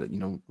the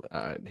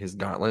his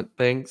gauntlet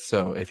thing.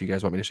 So if you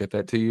guys want me to ship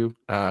that to you,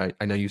 I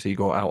know you say you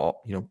go out,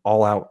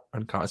 all out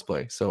on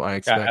cosplay. So I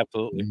expect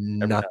absolutely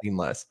nothing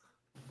less.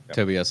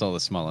 Toby, I saw the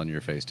smile on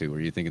your face too. Were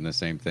you thinking the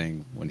same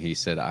thing when he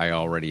said, "I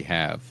already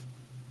have"?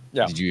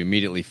 Yeah. Did you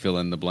immediately fill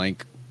in the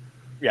blank?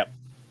 Yep.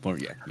 Or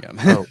yeah.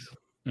 Oh,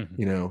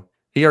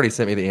 he already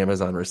sent me the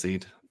Amazon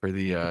receipt for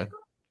the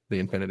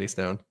Infinity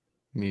Stone.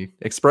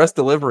 Express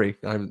delivery.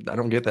 I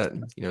don't get that.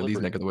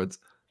 These neck of the woods.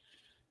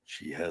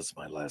 She has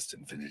my last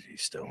Infinity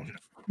Stone.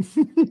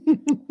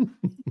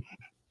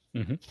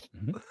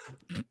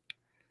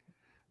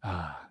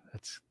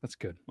 That's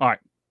good. All right.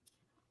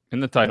 In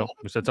the title,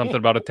 we said something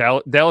about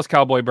a Dallas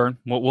Cowboy burn.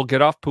 We'll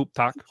get off poop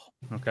talk.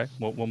 Okay,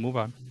 we'll move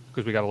on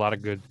because we got a lot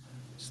of good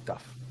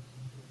stuff.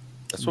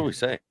 That's what we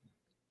say.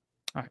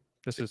 All right,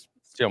 see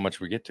how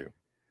much we get to.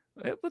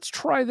 Let's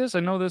try this.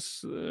 I know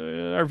this.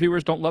 Our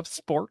viewers don't love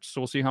sports,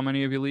 so we'll see how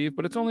many of you leave.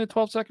 But it's only a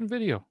 12-second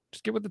video.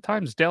 Just get with the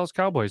times. It's Dallas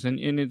Cowboys, and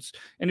it's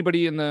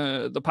anybody in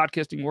the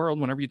podcasting world.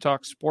 Whenever you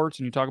talk sports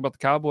and you talk about the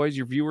Cowboys,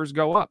 your viewers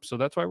go up. So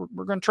that's why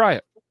we're going to try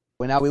it.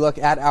 Now we look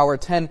at our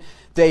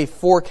 10-day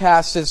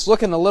forecast. It's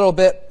looking a little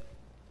bit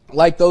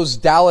like those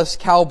Dallas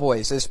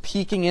Cowboys is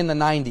peaking in the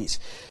 90s.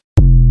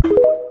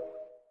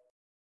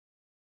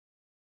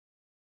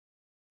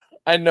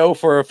 I know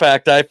for a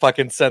fact I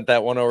fucking sent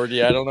that one over to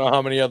you. I don't know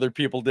how many other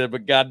people did,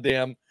 but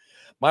goddamn,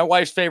 my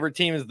wife's favorite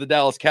team is the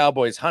Dallas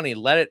Cowboys. Honey,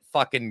 let it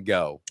fucking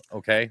go.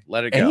 Okay,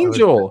 let it go.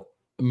 Angel,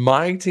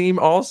 my team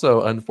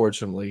also,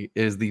 unfortunately,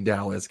 is the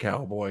Dallas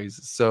Cowboys.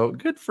 So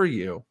good for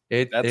you.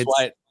 That's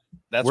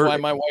why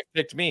my wife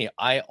picked me.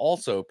 I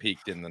also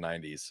peaked in the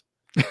 90s.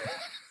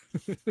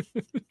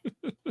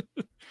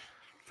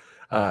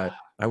 I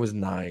was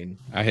 9.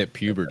 I hit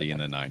puberty in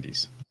the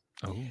 90s.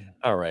 Oh,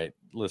 all right.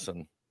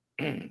 Listen,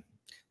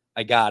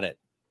 I got it.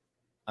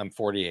 I'm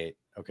 48.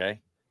 Okay,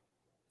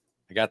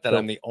 I got that.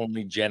 I'm the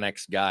only Gen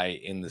X guy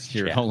in this.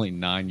 You're chat. only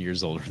 9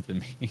 years older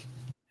than me.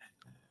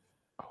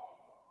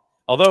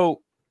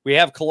 Although we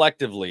have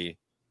collectively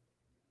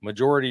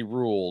majority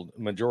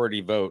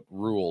vote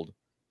ruled.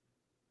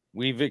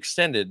 We've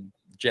extended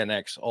Gen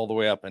X all the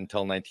way up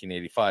until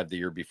 1985, the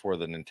year before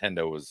the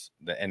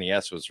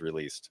NES was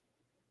released.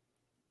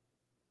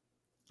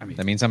 I mean,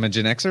 that means I'm a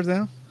Gen Xer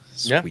now?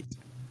 Sweet. Yeah.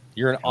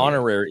 You're an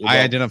honorary. I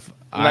identify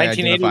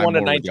 1981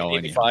 to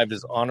 1985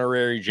 is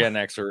honorary Gen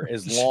Xer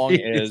as long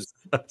as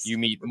you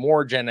meet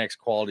more Gen X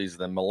qualities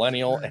than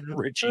millennial. And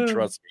Richie,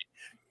 trust me,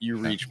 you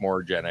reach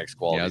more Gen X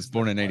qualities. Yeah, I was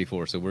born in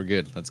 84, so we're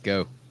good. Let's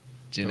go.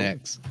 Gen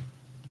X.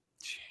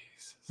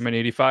 Jesus. I'm an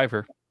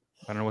 85er.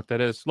 I don't know what that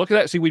is. Look at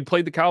that. See, we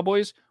played the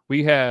Cowboys.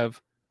 We have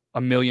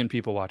 1 million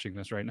people watching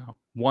this right now.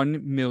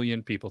 1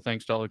 million people.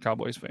 Thanks to all the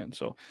Cowboys fans.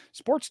 So,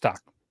 sports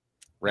talk.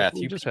 Wrath,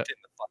 you just hit in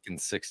the fucking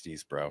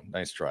 60s, bro.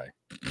 Nice try.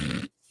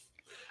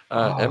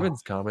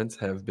 Evan's comments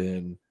have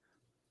been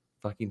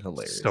fucking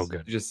hilarious. So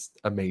good. Just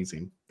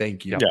amazing.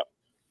 Thank you. Yeah.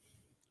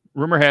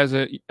 Rumor has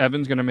it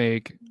Evan's going to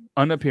make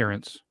an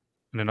appearance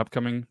in an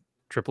upcoming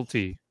Triple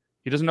T.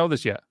 He doesn't know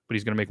this yet, but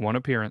he's going to make one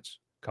appearance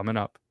coming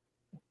up.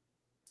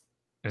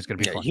 And it's going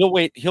to be fun.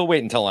 He'll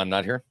wait until I'm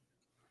not here.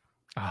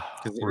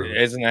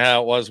 Isn't that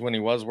how it was when he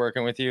was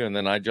working with you? And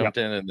then I jumped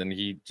in, and then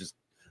he just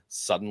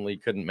suddenly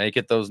couldn't make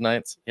it those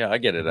nights. Yeah, I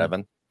get it,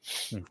 Evan.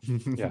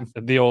 Yeah,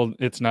 the old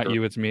 "it's not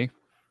you, it's me."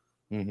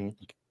 Mm-hmm.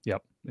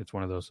 Yep, it's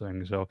one of those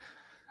things. So,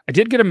 I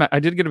did get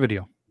a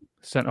video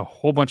sent a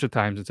whole bunch of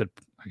times and said,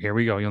 "Here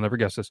we go. You'll never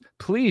guess this.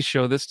 Please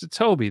show this to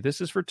Toby.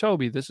 This is for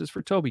Toby. This is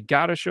for Toby.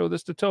 Gotta show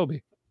this to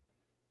Toby."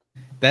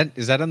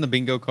 Is that on the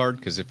bingo card?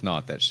 Because if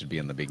not, that should be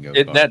on the bingo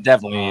card. That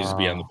definitely needs to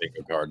be on the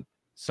bingo card.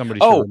 Somebody.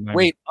 Oh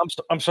wait,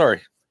 I'm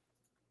sorry.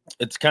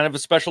 It's kind of a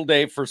special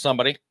day for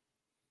somebody.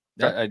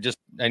 Yeah.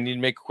 I need to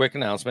make a quick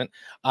announcement.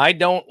 I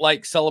don't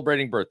like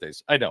celebrating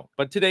birthdays. I don't.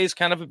 But today's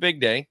kind of a big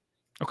day.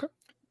 Okay.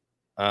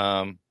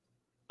 I'm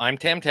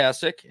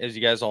Tamtastic, as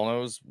you guys all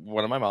know, is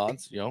one of my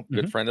mods.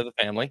 Good friend of the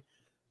family.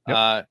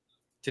 Yep.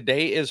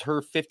 today is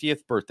her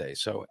 50th birthday.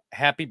 So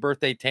happy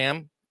birthday,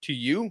 Tam, to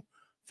you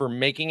for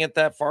making it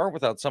that far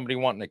without somebody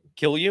wanting to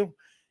kill you.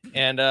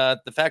 And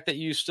the fact that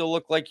you still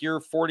look like you're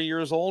 40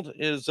 years old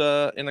is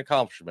an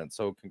accomplishment.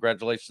 So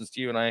congratulations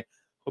to you. And I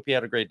hope you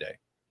had a great day.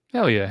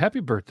 Hell yeah. Happy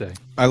birthday.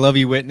 I love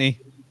you, Whitney.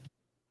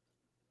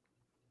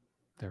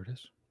 There it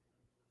is.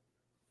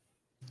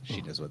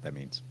 She knows what that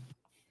means.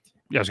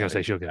 Yeah, I was going to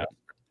say she'll get it.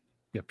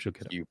 Yep, she'll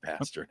get it. You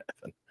bastard,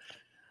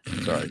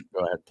 Evan. Sorry.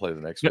 Go ahead. Play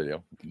the next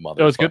video. Motherfucker.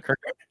 That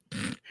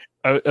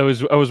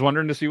was good. I was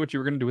wondering to see what you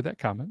were going to do with that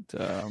comment.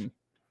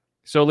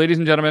 So, ladies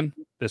and gentlemen,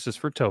 this is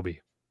for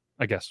Toby,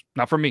 I guess.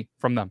 Not from me,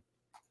 from them.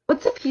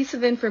 What's a piece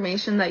of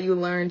information that you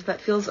learned that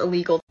feels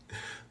illegal?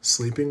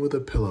 Sleeping with a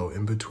pillow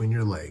in between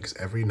your legs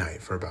every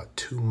night for about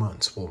 2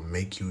 months will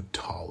make you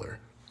taller.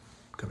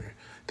 Come here.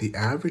 The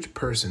average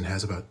person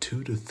has about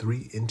 2 to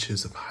 3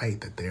 inches of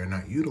height that they are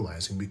not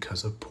utilizing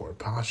because of poor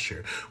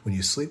posture. When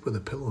you sleep with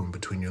a pillow in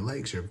between your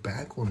legs, your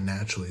back will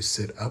naturally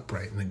sit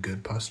upright in a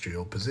good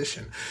postural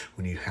position.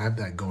 When you have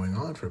that going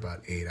on for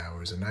about 8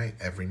 hours a night,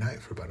 every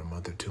night for about a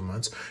month or 2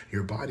 months,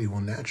 your body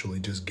will naturally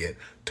just get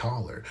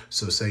taller.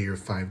 So say you're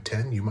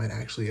 5'10", you might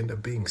actually end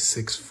up being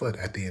 6 foot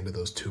at the end of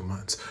those 2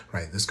 months,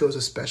 right? This goes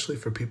especially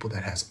for people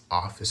that has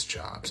office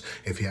jobs.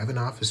 If you have an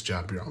office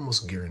job, you're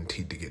almost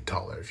guaranteed to get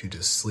taller if you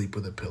just sleep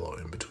with a pillow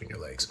in between your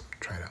legs.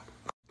 Try it out.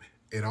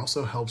 It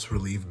also helps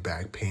relieve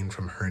back pain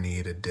from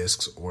herniated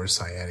discs or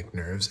sciatic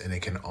nerves, and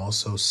it can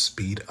also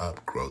speed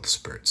up growth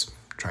spurts.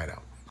 Try it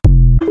out.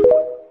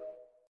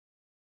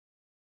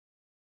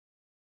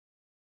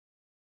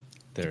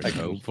 There's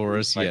hope for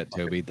us yet,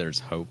 Toby. There's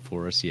hope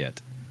for us yet.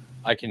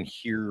 I can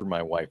hear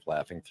my wife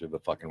laughing through the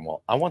fucking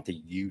wall. I want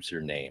the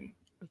username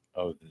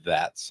of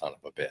that son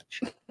of a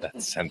bitch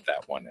that sent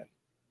that one in.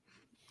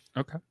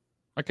 Okay.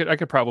 I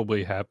could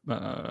probably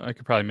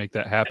make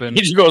that happen. He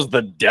just goes,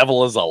 the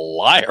devil is a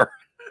liar.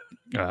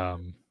 I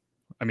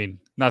mean,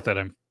 not that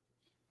I'm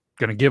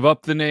gonna give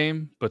up the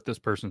name, but this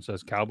person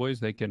says Cowboys,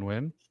 they can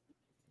win.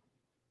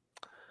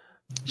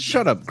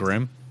 Shut up,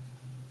 Grim.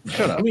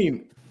 Shut up. I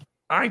mean,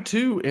 I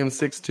too am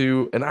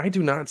 6'2", and I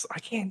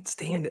can't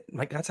stand it.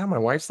 Like, that's how my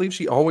wife sleeps.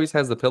 She always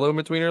has the pillow in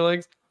between her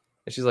legs,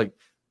 and she's like,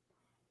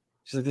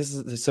 this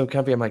is so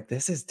comfy. I'm like,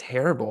 this is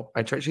terrible.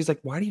 She's like,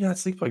 why do you not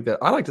sleep like that?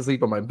 I like to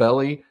sleep on my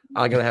belly.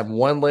 I'm gonna have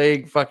one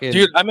leg fucking.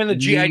 Dude, I'm in the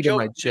G.I. Joe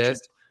my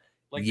chest.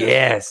 Like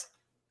yes,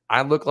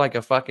 I look like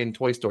a fucking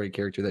Toy Story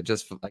character that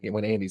just like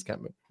when Andy's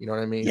coming. You know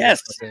what I mean?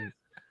 Yes.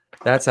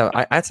 That's how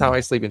I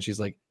sleep. And she's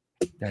like,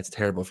 that's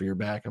terrible for your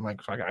back. I'm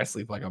like, fuck, I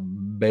sleep like a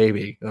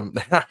baby.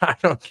 I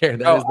don't care.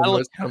 That is the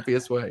most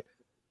comfiest way.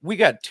 We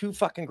got 2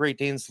 fucking Great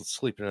Danes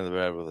sleeping in the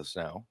bed with us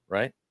now,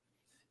 right?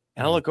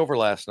 And I look over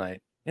last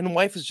night, and the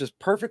wife is just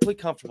perfectly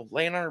comfortable,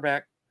 laying on her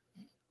back.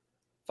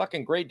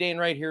 Fucking Great Dane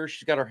right here.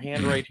 She's got her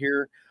hand right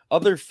here.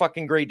 Other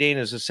fucking Great Dane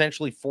has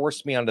essentially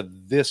forced me onto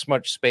this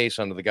much space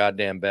under the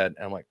goddamn bed.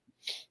 And I'm like,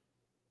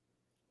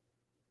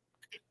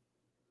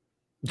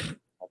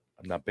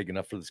 I'm not big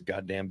enough for this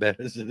goddamn bed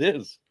as it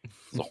is.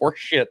 It's a horse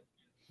shit.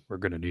 We're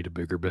going to need a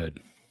bigger bed.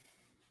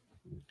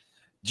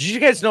 Did you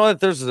guys know that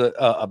there's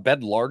a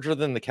bed larger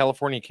than the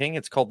California King?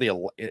 It's called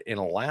an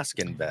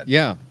Alaskan bed.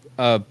 Yeah.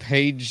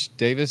 Paige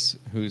Davis,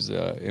 who's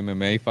a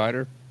MMA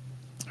fighter,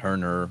 her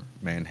and her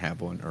man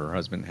have one, or her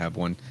husband have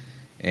one,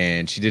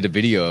 and she did a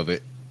video of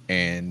it,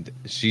 and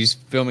she's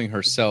filming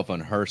herself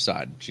on her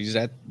side. She's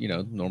at,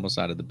 normal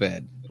side of the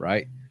bed,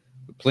 right?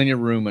 With plenty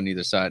of room on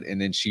either side,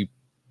 and then she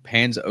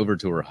pans over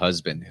to her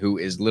husband, who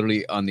is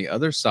literally on the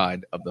other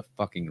side of the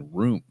fucking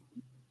room.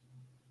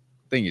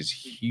 Thing is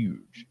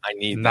huge. I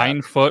need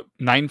 9 foot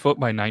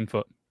by 9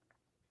 foot.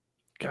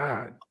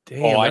 God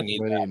damn. Oh, I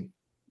need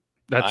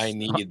that. I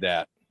need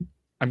that.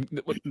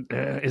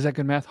 Is that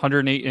good math?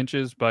 108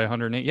 inches by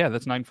 108. Yeah,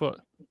 that's 9 foot.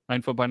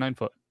 9 foot by 9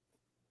 foot.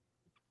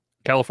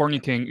 California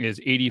King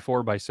is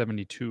 84 by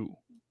 72.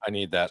 I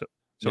need that.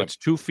 So it's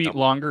 2 feet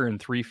longer and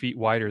 3 feet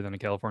wider than a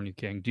California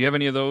King. Do you have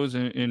any of those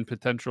in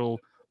potential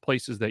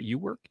places that you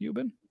work,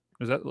 Euban?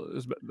 Has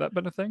that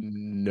been a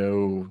thing?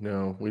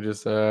 No. We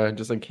just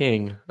a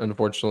king,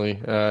 unfortunately,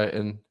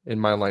 in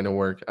my line of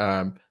work.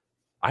 I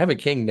have a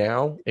king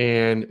now,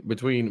 and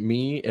between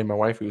me and my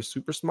wife, who is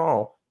super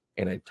small,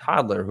 and a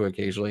toddler who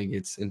occasionally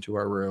gets into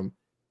our room,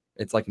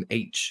 it's like an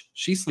H.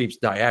 She sleeps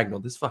diagonal.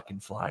 This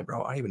fucking fly,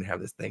 bro. I even have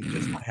this thing.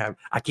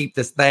 I keep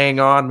this thing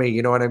on me.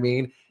 You know what I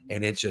mean?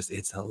 And it's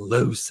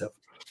elusive.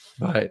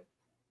 But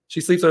she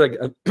sleeps like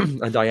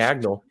a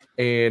diagonal,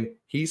 and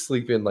he's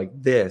sleeping like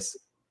this.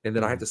 And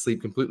then I have to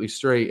sleep completely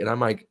straight. And I'm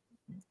like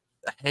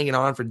hanging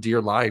on for dear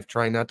life,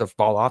 trying not to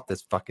fall off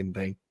this fucking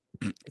thing.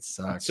 It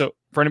sucks. So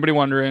for anybody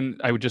wondering,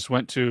 I just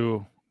went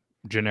to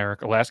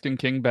generic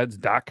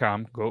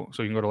AlaskanKingBeds.com.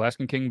 So you can go to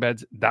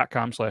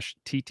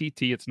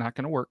AlaskanKingBeds.com/TTT. It's not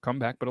going to work. Come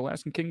back. But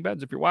Alaskan King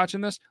Beds, if you're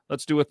watching this,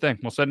 let's do a thing.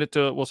 We'll send it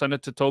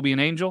to Toby and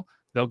Angel.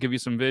 They'll give you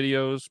some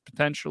videos,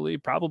 potentially,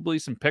 probably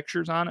some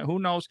pictures on it. Who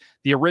knows?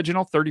 The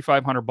original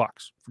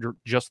 $3,500 for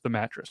just the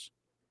mattress.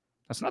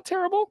 That's not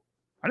terrible.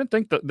 I didn't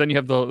think that. Then you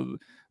have the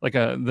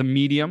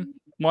medium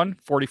one,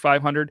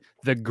 $4,500.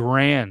 The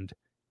grand,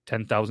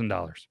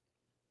 $10,000.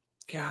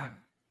 God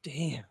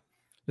damn.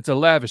 It's a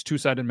lavish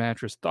 2-sided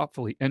mattress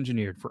thoughtfully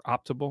engineered for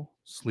optimal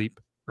sleep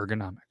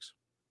ergonomics.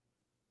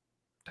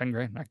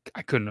 $10,000.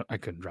 I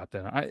couldn't drop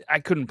that. I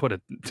couldn't put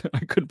a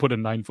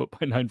 9-foot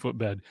by 9-foot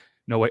bed.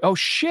 No way. Oh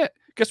shit.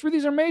 Guess where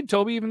these are made,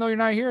 Toby? Even though you're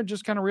not here, I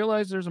just kind of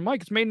realized there's a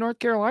mic. It's made in North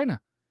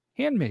Carolina.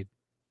 Handmade.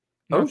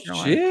 North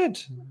Carolina.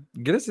 Shit.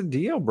 Get us a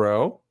deal,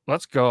 bro.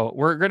 Let's go.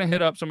 We're gonna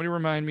hit up, somebody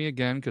remind me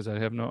again, because I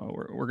have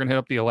we're gonna hit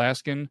up the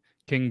Alaskan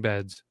King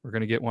beds. We're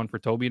gonna get one for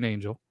Toby and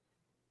Angel.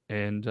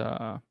 And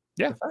yeah,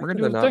 we're gonna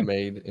do they're the not thing.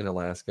 made in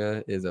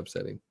Alaska is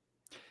upsetting.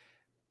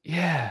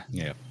 Yeah.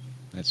 Yeah,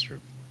 that's true.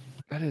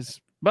 That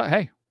is, but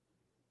hey,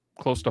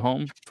 close to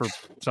home for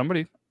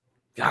somebody.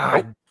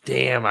 God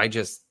damn, I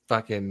just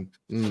fucking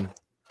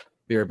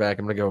be right back.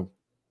 I'm gonna go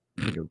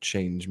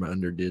change my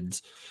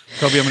underdids.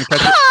 Toby, I'm gonna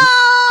catch you.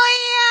 Oh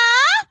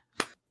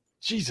yeah.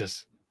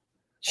 Jesus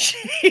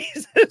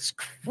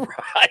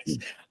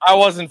Christ. I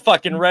wasn't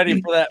fucking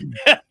ready for that.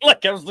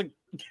 Like I was like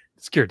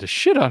scared the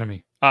shit out of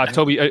me.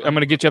 Toby, I'm going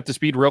to get you up to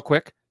speed real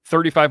quick.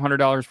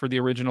 $3,500 for the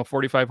original,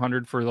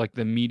 $4,500 for like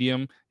the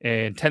medium,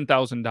 and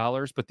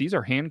 $10,000. But these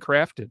are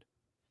handcrafted,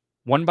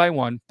 one by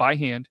one, by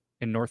hand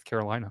in North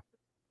Carolina.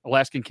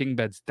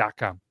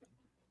 AlaskanKingBeds.com.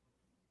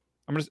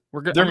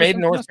 They're made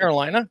in North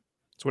Carolina.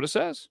 That's what it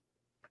says.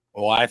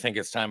 Well, I think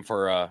it's time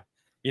for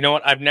you know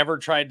what? I've never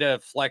tried to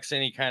flex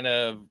any kind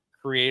of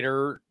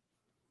creator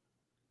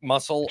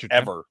muscle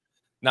ever.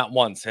 Not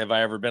once have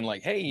I ever been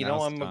like, hey, you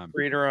know, I'm a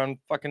creator on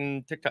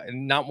fucking TikTok.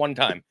 Not one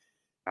time.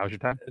 How's your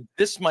time?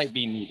 This might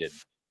be needed.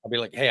 I'll be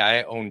like, hey,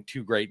 I own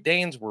 2 Great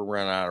Danes. We're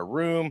running out of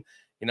room.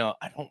 You know,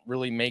 I don't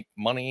really make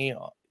money,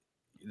 on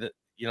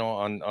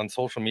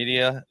social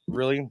media,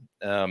 really.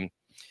 But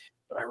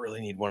I really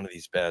need one of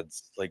these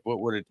beds. Like, what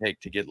would it take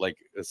to get like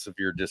a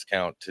severe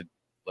discount to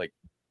like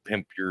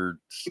pimp your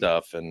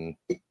stuff? And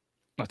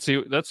Let's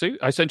see.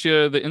 I sent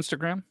you the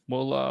Instagram.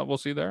 We'll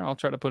see there. I'll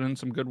try to put in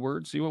some good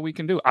words, see what we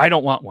can do. I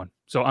don't want one.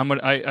 So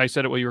I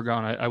said it while you were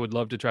gone. I would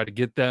love to try to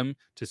get them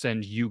to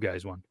send you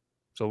guys one.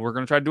 So we're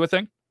going to try to do a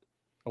thing.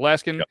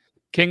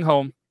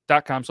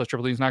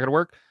 AlaskanKingHome.com/triple D is not going to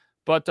work.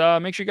 But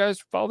make sure you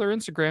guys follow their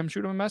Instagram,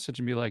 shoot them a message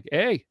and be like,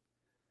 hey,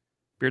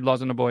 Beard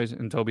Laws and the boys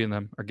and Toby and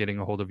them are getting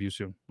a hold of you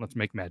soon. Let's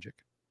make magic.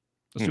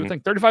 Let's do a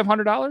thing.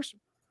 $3,500.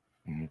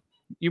 Mm-hmm.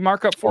 You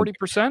mark up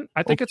 40%.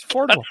 I think it's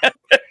affordable.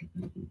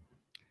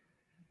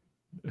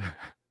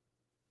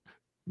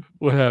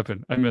 What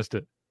happened? I missed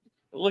it.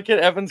 Look at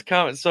Evan's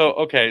comment. So,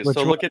 okay. Which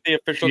so look at the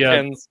official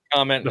Ken's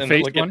comment and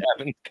then look at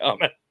Evan's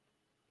comment.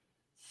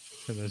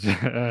 That's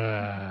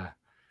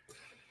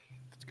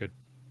good.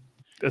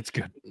 That's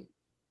good.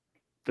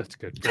 That's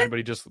good. For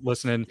anybody just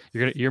listening,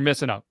 you're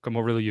missing out. Come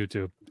over to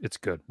YouTube. It's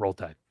good. Roll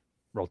Tide.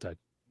 Roll Tide.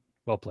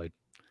 Well played.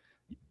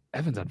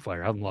 Evan's on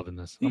fire. I'm loving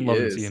this. I'm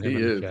loving seeing him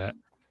in the chat.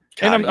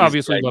 And I'm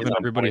obviously loving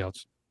everybody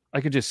else. I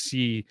could just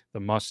see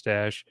the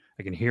mustache.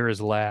 I can hear his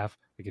laugh.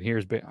 I can hear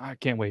his. I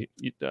can't wait.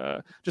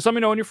 Just let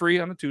me know when you're free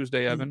on a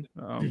Tuesday, Evan.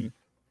 And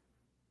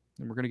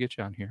we're gonna get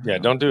you on here. Yeah,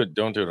 don't do it.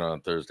 Don't do it on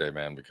a Thursday,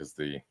 man, because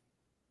the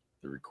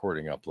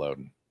recording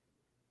upload.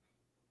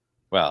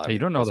 Well, hey, you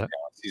don't know that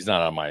he's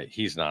not on my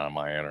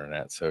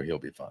internet, so he'll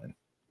be fine.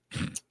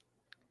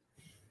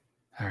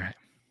 All right.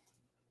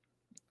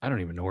 I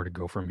don't even know where to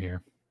go from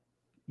here.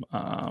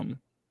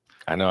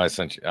 I know I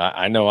sent you.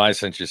 I know I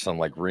sent you some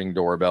like Ring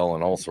doorbell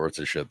and all sorts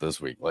of shit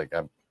this week. Like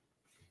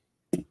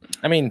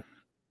I mean,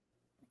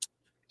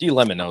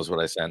 D-Lemon knows what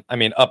I sent. I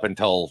mean, up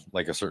until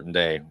like a certain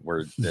day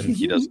where then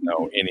he doesn't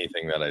know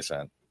anything that I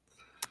sent.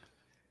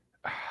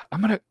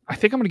 I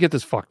think I'm gonna get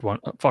this fucked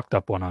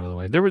up one out of the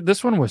way.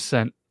 This one was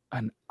sent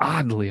an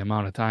oddly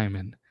amount of time,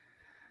 and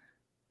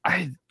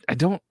I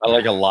don't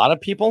like a lot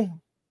of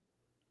people.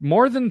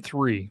 More than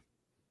 3.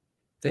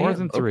 Damn, more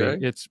than 3.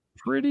 okay. It's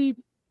pretty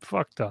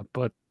fucked up,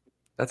 but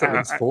that's at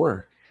least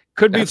 4.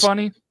 Could be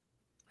funny.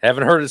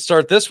 Haven't heard it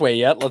start this way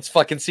yet. Let's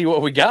fucking see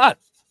what we got.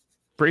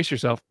 Brace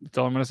yourself. That's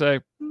all I'm gonna say.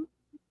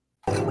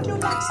 Daddy, would you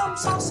like some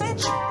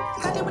sausage?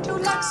 Daddy, would you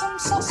like some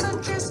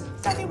sausages?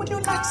 Daddy, would you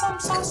like some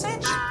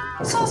sausage?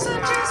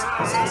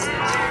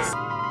 Sausages.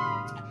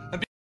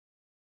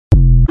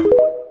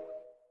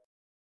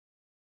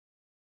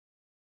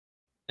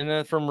 And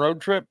then from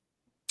Road Trip,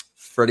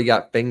 Freddie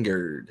got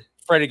fingered.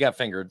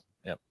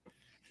 Yep. I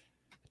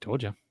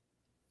told you.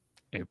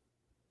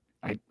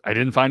 I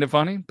didn't find it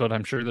funny, but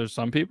I'm sure there's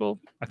some people.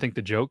 I think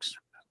the jokes.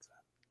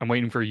 I'm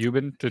waiting for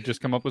Euban to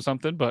just come up with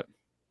something, but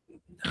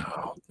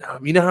no.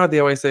 You know how they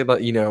always say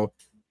that,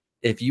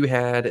 if you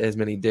had as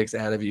many dicks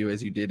out of you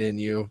as you did in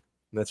you,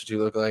 that's what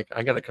you look like.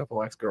 I got a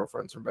couple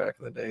ex-girlfriends from back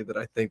in the day that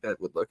I think that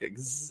would look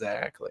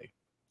exactly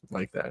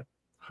like that.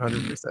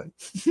 100%.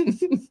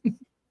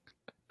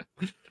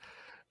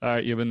 All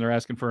right, Euban, they're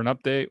asking for an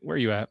update. Where are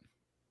you at?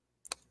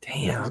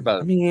 Damn.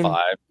 About 5.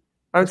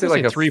 I would say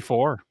like a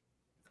 3-4.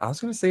 I was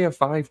going to say a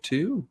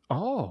 5-2.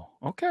 Oh,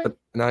 okay. But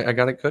I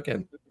got it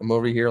cooking. I'm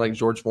over here like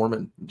George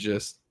Foreman,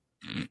 just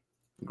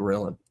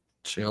grilling,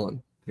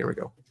 chilling. Here we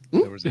go.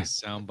 There was a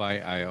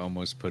soundbite I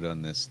almost put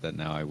on this that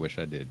now I wish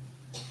I did.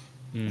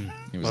 It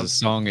was a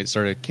song. It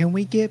started, "Can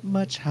we get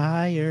much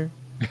higher?"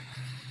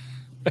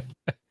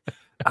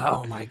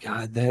 Oh my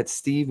god, that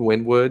Steve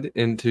Winwood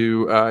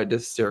into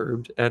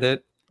Disturbed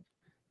edit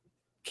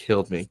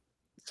killed me.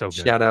 So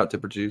good. Shout out to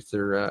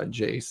producer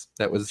Jace.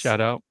 That was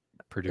Shout out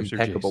producer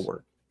impeccable Jace.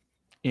 work.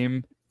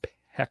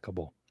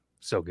 Impeccable.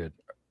 So good.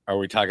 Are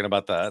we talking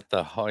about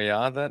the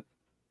Hoya that,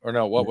 or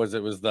no? What was it?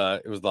 It was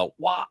the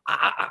wah,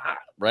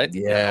 right?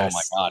 Yes. Oh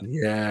my god.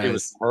 Yes. It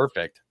was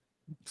perfect.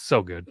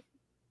 So good.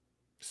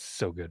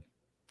 So good.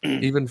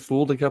 Even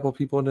fooled a couple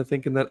people into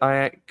thinking that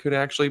I could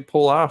actually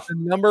pull off. The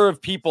number of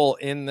people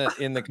in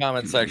the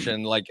comment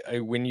section, like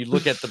when you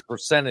look at the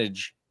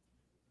percentage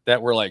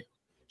that were like,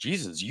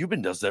 Jesus,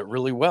 Euban does that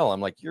really well. I'm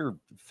like, you're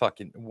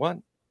fucking what?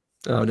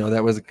 Oh no,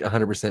 that was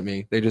 100%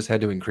 me. They just had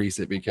to increase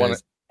it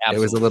because it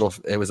was a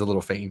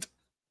little faint.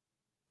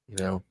 You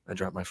know, I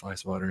dropped my fly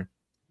swatter.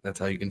 That's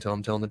how you can tell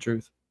I'm telling the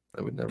truth.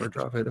 I would never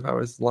drop it if I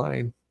was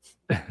lying.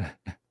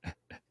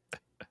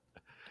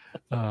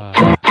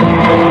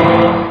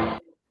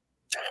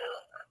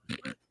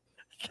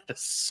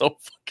 It's so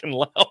fucking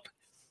loud.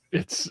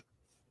 It's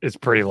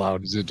pretty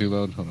loud. Is it too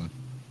loud? Hold on.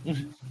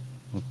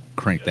 We'll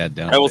crank that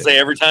down. I will say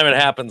every time it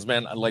happens,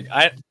 man, like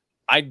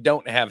I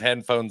don't have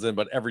headphones in,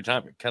 but every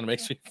time it kind of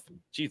makes me,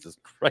 Jesus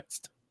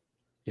Christ.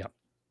 Yeah.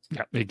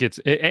 It gets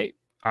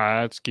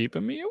it's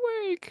keeping me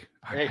awake.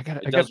 Hey,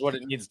 it does what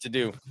it needs to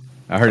do.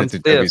 I heard it through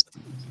Toby's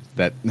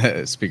that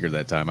speaker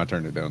that time. I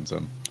turned it down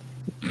some.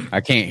 I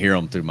can't hear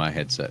them through my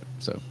headset.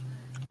 So.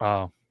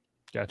 Oh,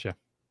 gotcha.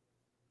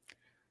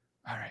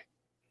 All right.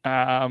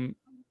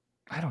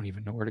 I don't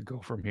even know where to go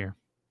from here.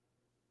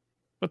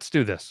 Let's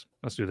do this.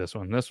 Let's do this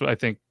one. This one, I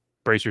think,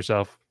 brace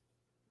yourself,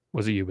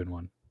 was a Euban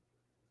one.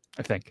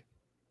 I think.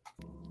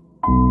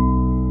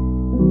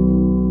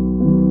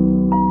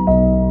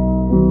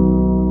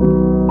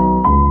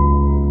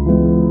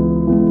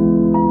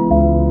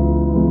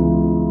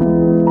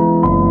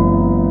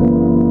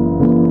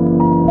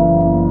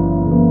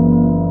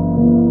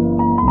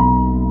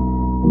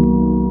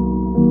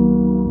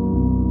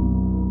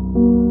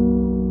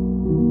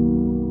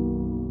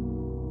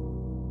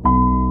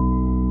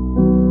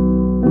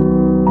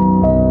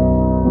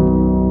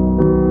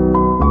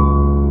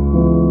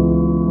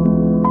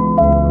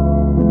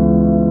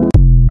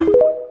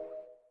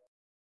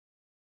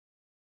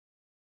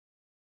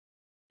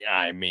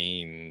 I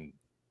mean,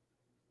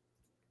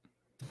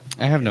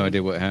 I have no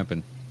idea what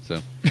happened.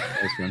 So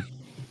that's fun.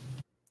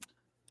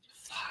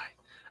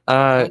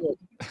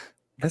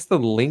 That's the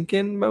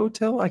Lincoln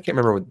Motel. I can't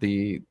remember what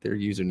their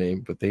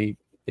username, but they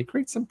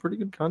create some pretty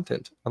good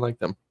content. I like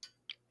them.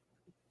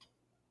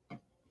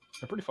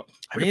 They're pretty fun.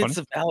 I mean,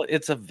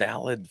 it's a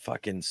valid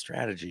fucking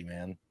strategy,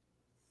 man.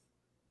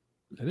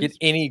 Get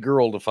any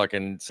girl to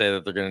fucking say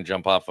that they're gonna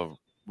jump off a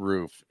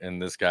roof,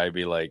 and this guy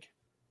be like,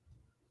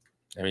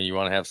 I mean, you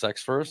want to have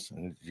sex first?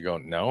 And you go,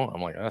 no.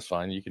 I'm like, that's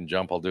fine. You can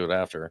jump. I'll do it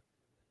after.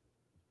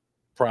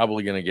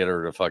 Probably going to get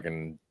her to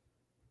fucking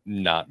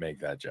not make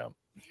that jump.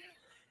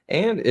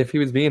 And if he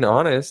was being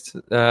honest,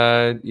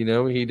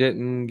 he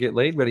didn't get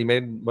laid, but he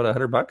made, what,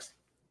 $100?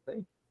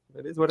 Hey,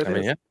 that is what it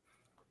is.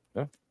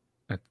 Yeah.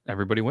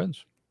 Everybody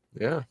wins.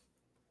 Yeah.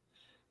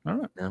 All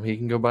right. Now he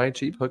can go buy a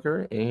cheap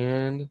hooker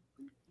and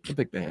a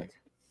big bag.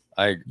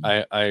 I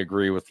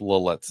agree with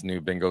Lilette's new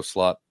bingo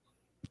slot.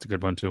 It's a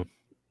good one, too.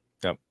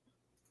 Yep.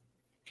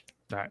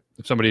 All right.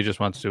 If somebody just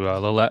wants to,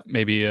 Lilette,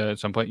 maybe at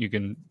some point you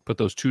can put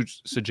those 2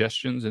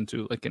 suggestions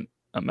into like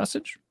a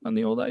message on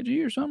the old IG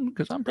or something,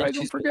 because I'm probably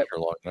going to forget.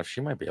 Long enough, she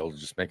might be able to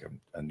just make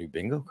a new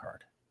bingo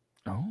card.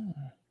 Oh,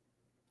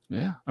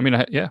 yeah. I mean,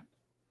 I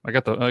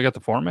got the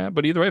format,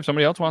 but either way, if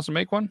somebody else wants to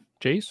make one,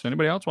 Chase,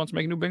 anybody else wants to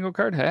make a new bingo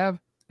card, add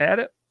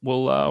it.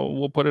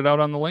 We'll put it out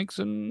on the links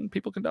and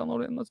people can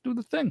download it and let's do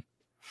the thing.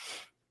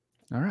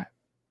 All right.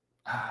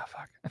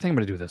 Fuck. I think I'm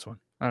going to do this one.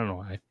 I don't know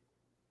why.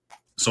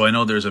 So I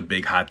know there's a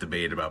big hot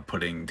debate about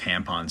putting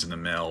tampons in the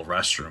male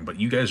restroom, but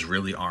you guys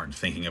really aren't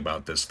thinking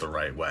about this the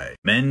right way.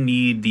 Men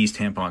need these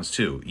tampons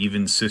too,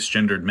 even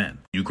cisgendered men.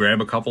 You grab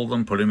a couple of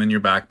them, put them in your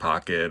back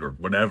pocket or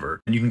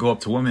whatever, and you can go up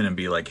to women and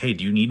be like, hey,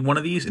 do you need one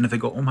of these? And if they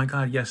go, oh my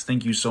God, yes,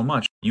 thank you so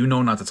much, you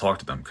know not to talk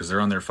to them because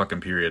they're on their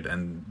fucking period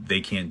and they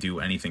can't do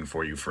anything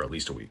for you for at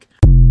least a week.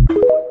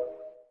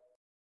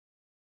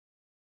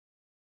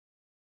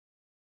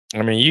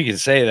 I mean, you can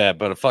say that,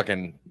 but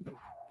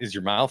is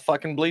your mouth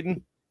fucking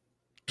bleeding?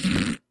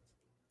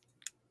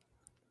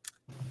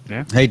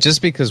 Yeah. Hey,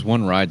 just because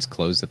one ride's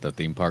closed at the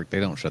theme park, they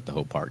don't shut the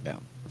whole park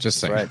down. Just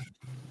saying. Right.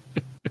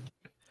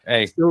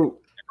 Hey, every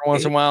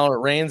once in a while it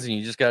rains and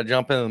you just got to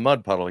jump into the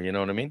mud puddle. You know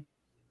what I mean?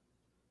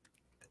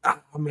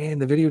 Oh man,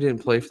 the video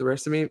didn't play for the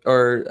rest of me.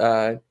 Or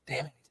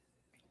damn it!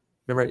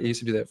 Remember, it used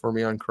to do that for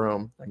me on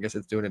Chrome. I guess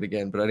it's doing it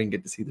again, but I didn't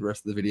get to see the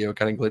rest of the video.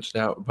 Kind of glitched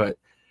out. But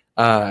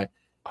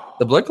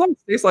the blood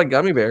clots taste like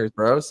gummy bears,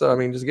 bro. So I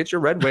mean, just get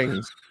your Red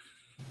Wings.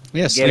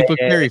 Yeah, sleep with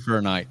Carrie for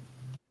a night.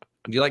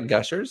 Do you like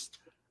Gushers?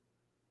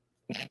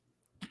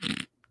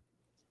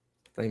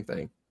 Same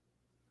thing.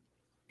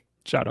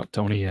 Shout out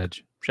Tony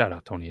Edge.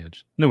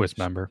 Newest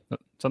member.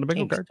 It's on the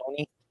bingo card.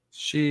 Tony.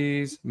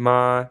 She's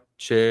my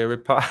cherry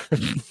pie.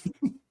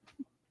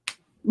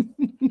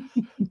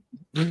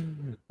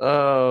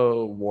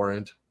 Oh,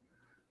 Warrant.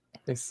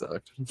 They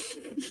sucked.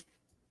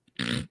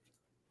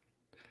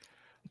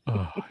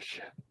 Oh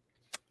shit.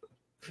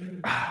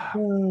 I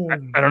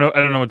don't know. I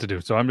don't know what to do.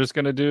 So I'm just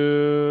gonna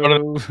do.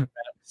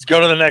 Let's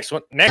go to the next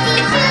one. Next.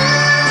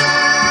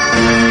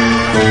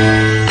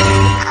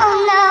 Oh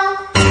no.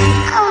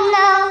 Oh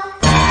no.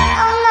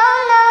 Oh no,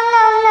 no,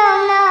 no,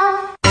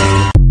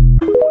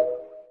 no, no.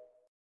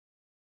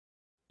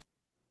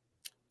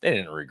 They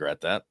didn't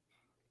regret that.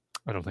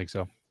 I don't think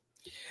so.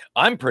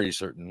 I'm pretty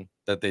certain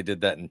that they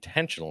did that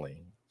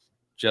intentionally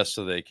just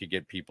so they could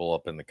get people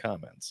up in the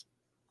comments.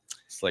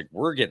 It's like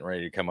we're getting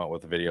ready to come out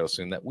with a video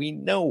soon that we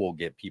know will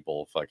get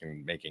people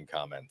fucking making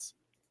comments.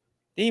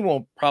 They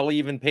won't probably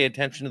even pay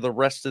attention to the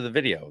rest of the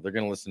video. They're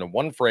going to listen to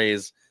one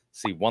phrase,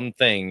 see one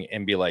thing,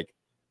 and be like,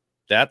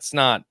 that's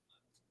not.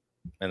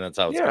 And that's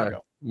how it's going to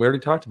go. We already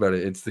talked about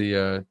it. It's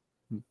the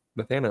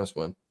Thanos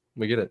one.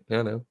 We get it.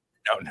 Yeah, no.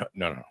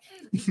 No.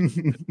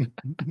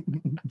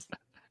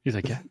 He's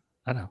like, yeah,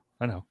 I know.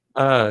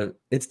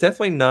 It's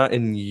definitely not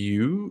in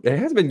you. It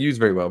hasn't been used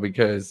very well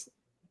because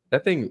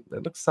that thing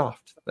that looks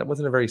soft. That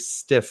wasn't a very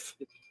stiff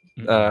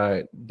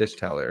dish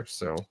towel there.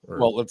 So,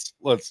 well,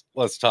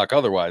 let's talk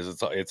otherwise.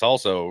 It's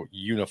also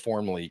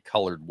uniformly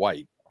colored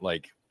white.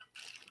 Like,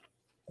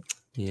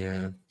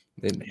 yeah.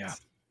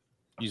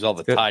 Use all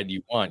the Tide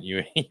you want.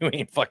 You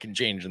ain't fucking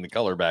changing the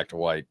color back to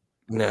white.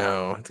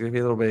 No, it's gonna be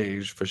a little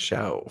beige for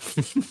show.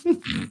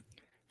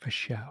 For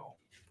show.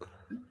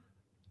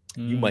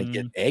 You might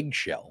get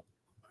eggshell.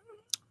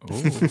 Oh,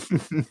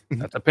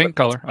 that's a pink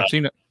color. I've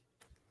seen it.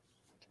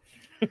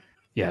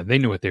 Yeah, they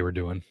knew what they were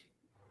doing.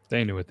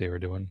 I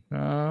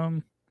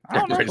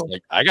don't know.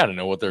 Like, I got to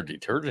know what their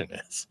detergent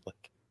is.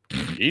 Like,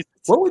 Jesus.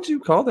 What would you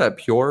call that?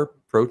 Pure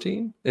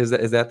protein? Is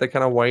that the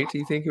kind of white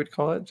you think you would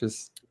call it?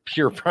 Just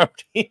pure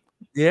protein?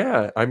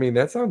 Yeah, I mean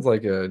that sounds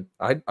like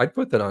I'd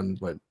put that on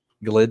what,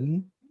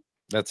 Glidden?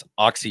 That's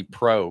Oxy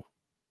Pro.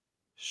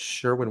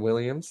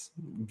 Sherwin-Williams,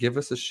 give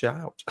us a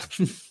shout.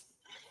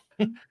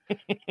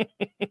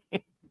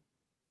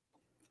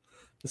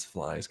 This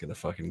fly is gonna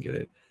fucking get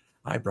it.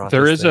 I brought.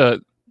 There is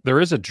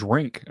a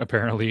drink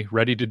apparently,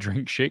 ready to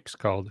drink shakes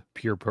called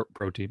Pure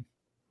Protein.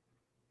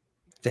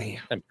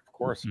 Damn, of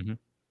course. Mm-hmm.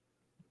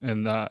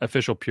 And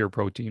official Pure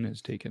Protein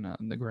is taken on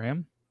the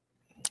gram.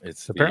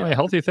 It's apparently a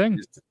healthy thing.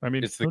 I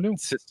mean, it's the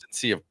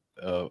consistency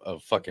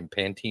of fucking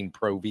Pantene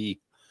Pro V.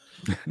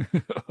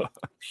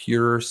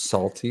 Pure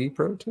salty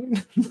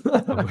protein. You know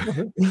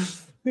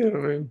what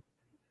I mean?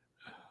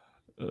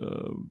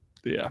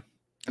 Yeah.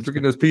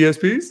 Drinking those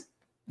PSPs.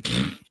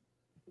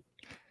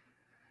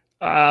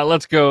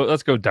 Let's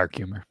go dark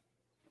humor.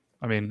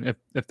 I mean,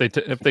 if they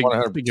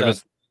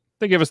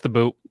give us the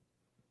boot,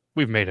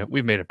 we've made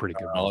it pretty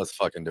good. Oh, let's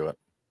fucking do it.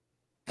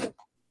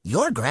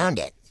 You're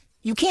grounded.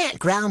 You can't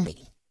ground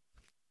me.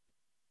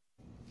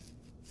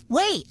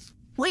 Wait,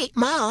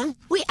 Mom.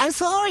 Wait, I'm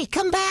sorry.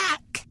 Come back.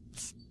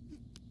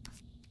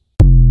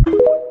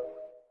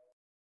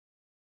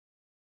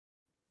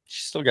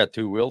 She's still got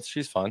two wheels.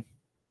 She's fine.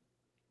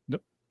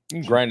 Nope. You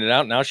can grind it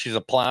out. Now she's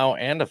a plow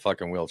and a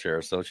fucking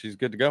wheelchair, so she's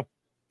good to go.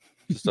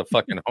 Just a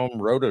fucking home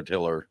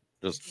rototiller.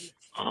 Just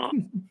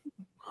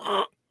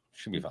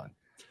should be fine.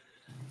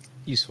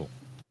 Useful,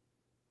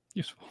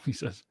 he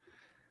says.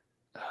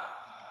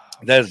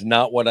 That is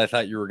not what I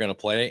thought you were going to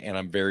play, and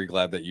I'm very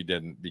glad that you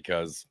didn't,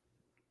 because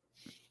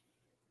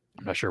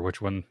I'm not sure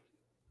which one.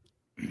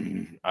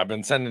 I've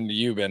been sending to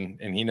you, Ben,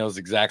 and he knows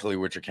exactly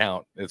which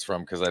account it's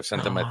from, because I've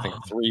sent him, I think,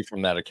 3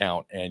 from that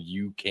account, and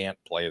you can't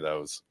play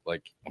those.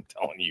 Like, I'm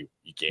telling you,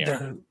 you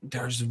can't.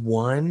 There's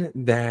one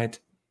that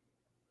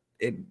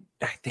I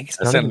think it's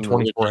not even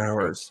 24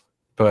 hours,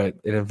 but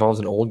it involves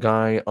an old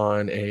guy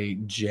on a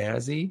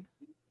Jazzy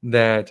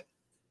that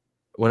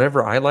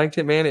whenever I liked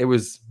it, man, it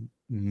was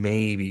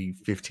maybe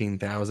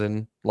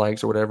 15,000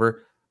 likes or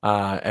whatever.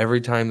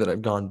 Every time that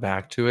I've gone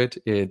back to it,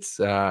 it's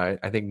I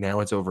think now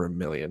it's over 1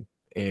 million.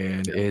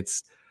 And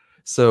it's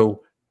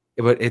so,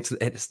 but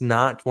it's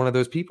not one of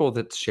those people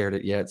that's shared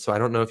it yet. So I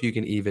don't know if you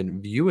can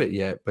even view it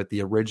yet, but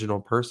the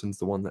original person's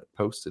the one that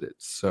posted it.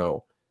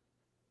 So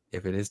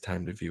if it is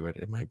time to view it,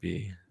 it might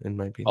be.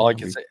 All I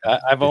can say,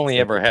 I've only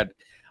ever had.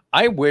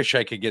 I wish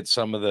I could get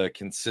some of the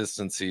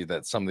consistency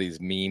that some of these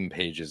meme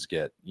pages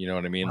get. You know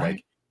what I mean? Right.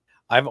 Like,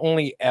 I've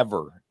only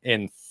ever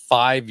in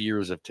 5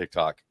 years of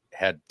TikTok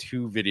had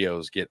 2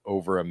 videos get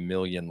over 1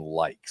 million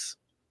likes,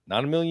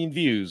 not 1 million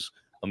views,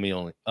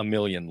 1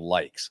 million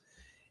likes.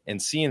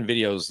 And seeing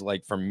videos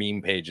like from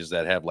meme pages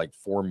that have like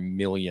 4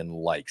 million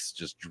likes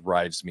just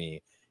drives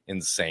me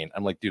insane.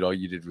 I'm like, dude, all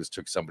you did was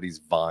took somebody's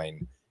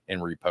Vine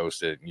and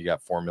reposted it, and you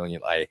got 4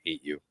 million. I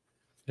hate you.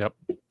 Yep.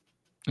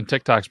 And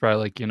TikTok's probably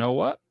like, you know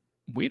what?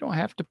 We don't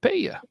have to pay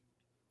you.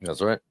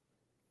 That's right.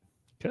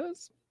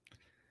 Because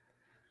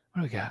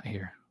what do we got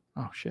here?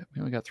 Oh shit, we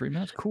only got 3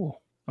 minutes. Cool.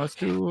 Let's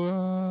do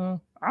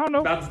I don't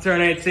know. About to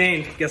turn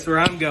 18. Guess where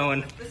I'm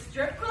going? The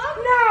strip club?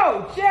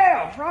 No,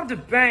 jail. Robbed a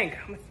bank.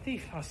 I'm a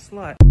thief, not a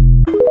slut.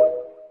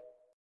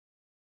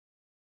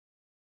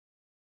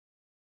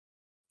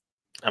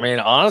 I mean,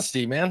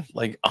 honesty, man.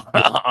 Like,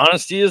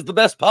 honesty is the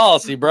best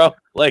policy, bro.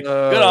 Like,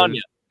 good on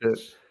you.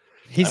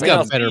 He's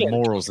got better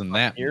morals than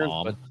that,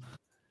 Mom. But,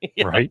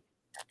 yeah. Right?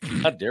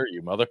 How dare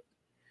you, mother?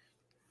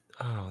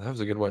 Oh, that was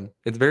a good one.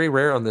 It's very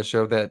rare on this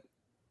show that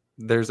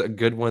there's a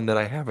good one that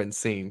I haven't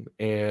seen,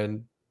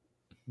 and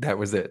that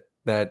was it.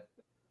 That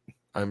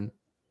I'm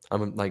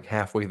like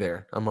halfway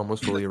there. I'm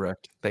almost fully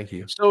erect. Thank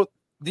you. So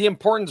the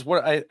importance,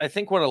 what I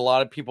think, what a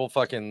lot of people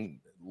fucking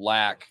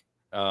lack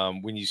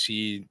when you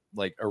see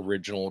like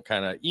original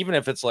kind of, even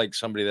if it's like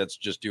somebody that's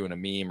just doing a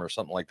meme or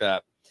something like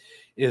that,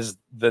 is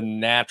the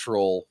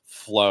natural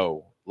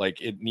flow.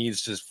 Like it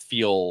needs to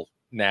feel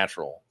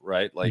natural,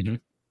 right? Like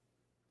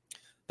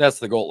that's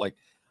the goal. Like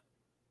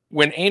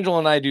when Angel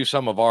and I do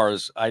some of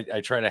ours,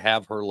 I try to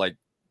have her like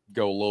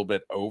go a little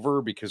bit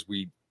over because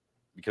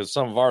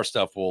some of our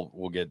stuff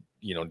will get,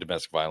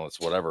 domestic violence,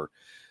 whatever.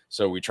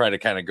 So we try to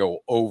kind of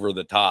go over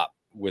the top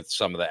with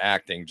some of the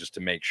acting just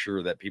to make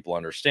sure that people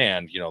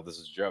understand, this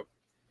is a joke.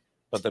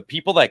 But the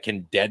people that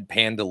can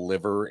deadpan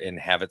deliver and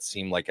have it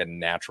seem like a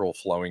natural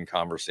flowing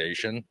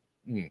conversation.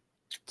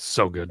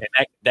 So good.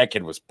 And that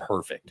kid was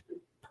perfect.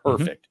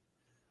 Perfect.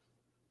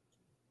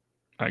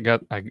 I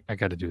got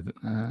to do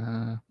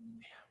that.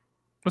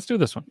 Let's do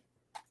this one.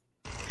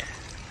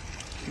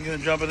 You gonna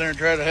jump in there and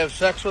try to have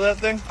sex with that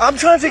thing? I'm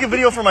trying to take a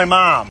video for my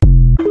mom.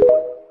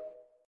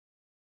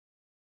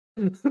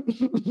 Trying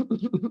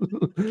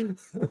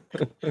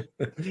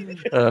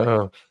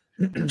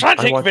to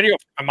take a video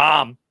for my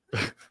mom.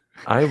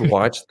 I've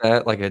watched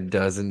that like a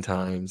dozen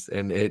times,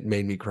 and it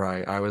made me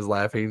cry. I was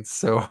laughing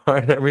so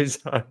hard every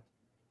time.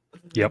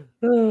 Yep.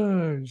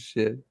 Oh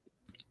shit.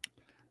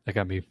 That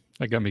got me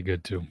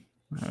good too.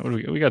 What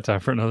do we got time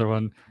for another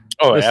one?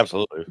 Oh,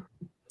 absolutely.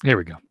 Here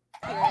we go.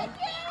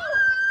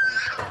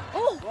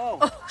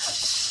 Oh,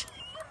 shh.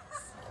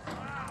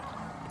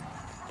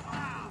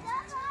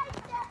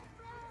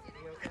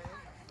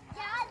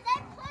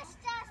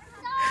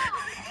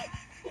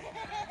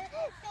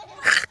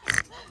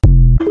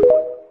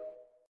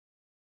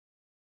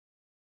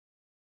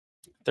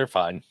 They're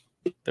fine.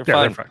 They're Yeah, fine.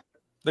 they're fine.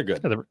 They're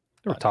good. Yeah, they were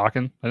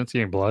talking. I didn't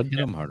see any blood. Hit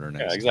them harder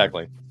next Yeah, time.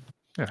 exactly.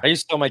 Yeah. I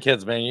used to tell my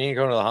kids, man, you ain't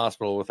going to the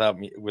hospital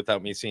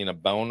without me seeing a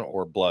bone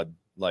or blood.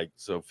 Like,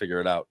 so figure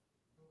it out.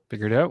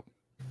 Figure it out.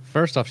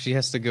 First off, she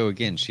has to go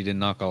again. She didn't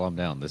knock all of them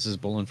down. This is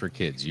bowling for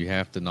kids. You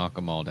have to knock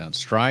them all down.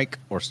 Strike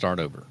or start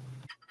over.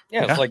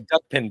 Yeah, it's like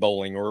duck pin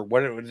bowling, or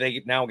what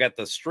they now got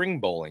the string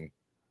bowling.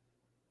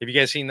 Have you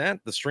guys seen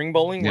that? The string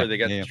bowling where they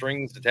got the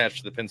strings attached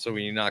to the pin, so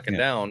when you knock it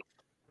down.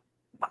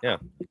 Yeah.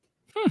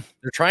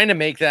 They're trying to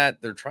make that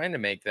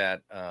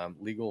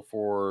legal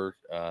for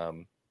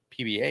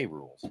PBA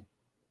rules.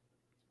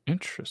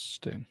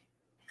 Interesting.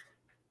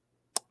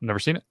 Never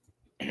seen it.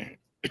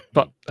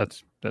 But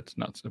that's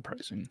not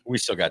surprising. We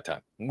still got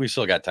time. We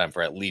still got time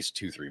for at least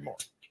 2-3 more.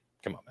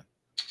 Come on,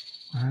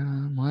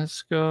 man.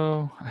 Let's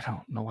go. I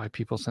don't know why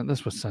people sent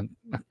this. Was sent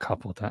a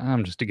couple of times.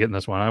 I'm just getting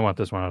this one. I want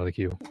this one out of the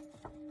queue.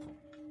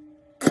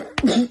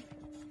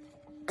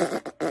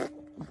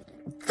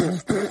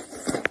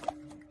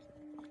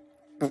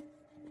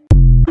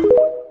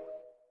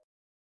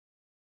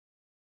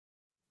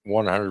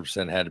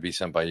 %100% had to be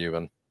sent by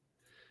you,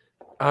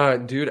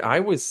 Dude, I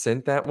was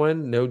sent that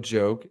one. No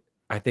joke.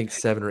 I think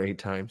 7 or 8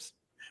 times.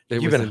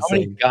 It was how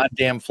many insane.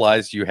 goddamn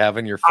flies do you have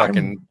in your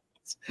fucking?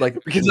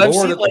 Because I've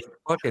Lord seen of the like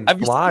fucking I've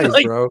flies, seen,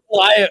 like, bro.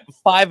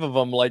 5 of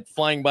them like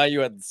flying by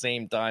you at the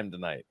same time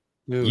tonight.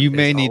 Dude, You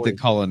may it's need to always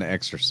call an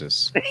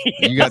exorcist.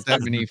 You got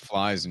that many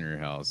flies in your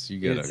house.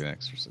 You got an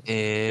exorcist.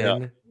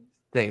 insane.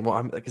 Well,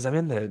 I'm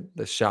in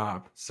the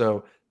shop,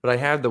 so but I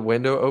had the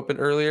window open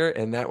earlier,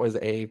 and that was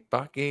a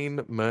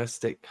fucking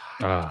mistake.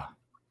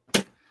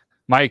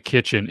 My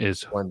kitchen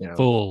is One down.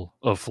 full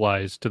of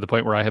flies to the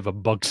point where I have a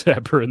bug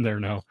zapper in there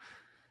now.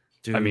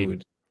 Dude, I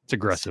mean, it's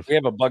aggressive. We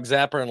have a bug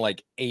zapper and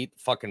like 8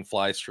 fucking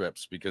fly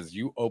strips because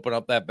you open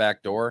up that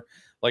back door.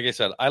 Like I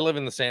said, I live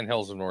in the Sand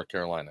Hills of North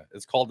Carolina.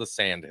 It's called the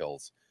Sand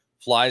Hills.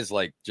 Flies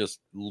like just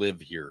live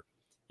here.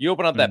 You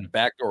open up that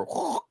back door,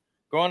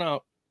 go on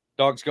out.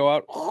 Dogs go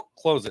out,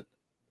 close it.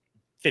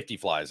 50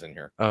 flies in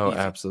here. Oh, Easy.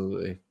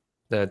 absolutely.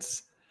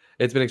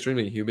 It's been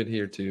extremely humid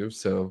here too.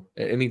 So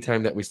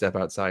anytime that we step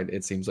outside,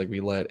 it seems like we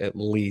let at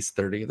least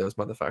 30 of those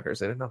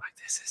motherfuckers in. And I'm like,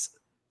 this is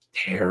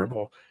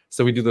terrible.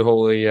 So we do the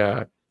whole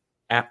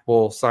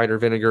apple cider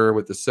vinegar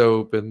with the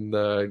soap and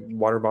the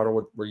water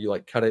bottle where you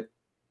like cut it,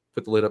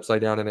 put the lid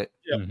upside down in it,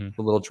 the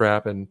little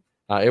trap, and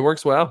it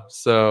works well.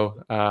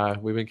 So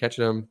we've been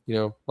catching them,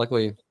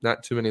 luckily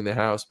not too many in the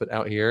house, but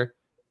out here.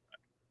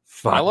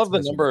 I love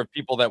the number of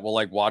people that will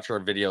like watch our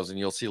videos and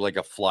you'll see like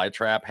a fly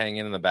trap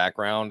hanging in the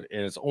background.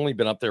 And it's only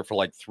been up there for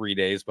like 3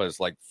 days, but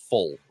it's like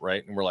full,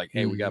 right? And we're like,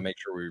 hey, we got to make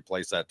sure we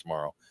replace that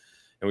tomorrow.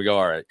 And we go,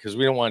 all right, because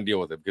we don't want to deal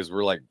with it because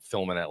we're like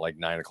filming at like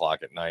 9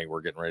 o'clock at night.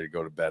 We're getting ready to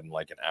go to bed in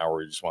like an hour.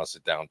 We just want to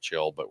sit down,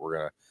 chill, but we're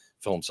going to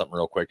film something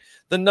real quick.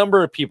 The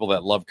number of people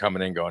that love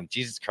coming in going,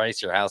 Jesus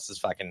Christ, your house is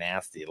fucking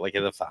nasty. Look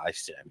at the fly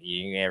strap.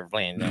 You ever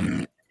playing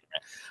them?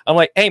 I'm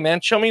like, hey,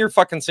 man, show me your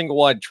fucking single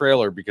wide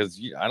trailer because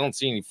I don't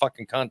see any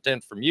fucking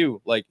content from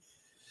you. Like,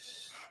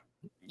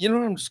 You know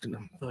what? I'm just gonna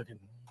fucking.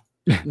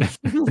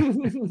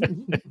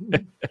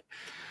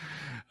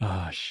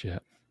 Oh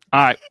shit!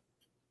 All right,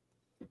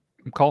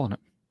 I'm calling it.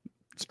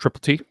 It's Triple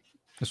T.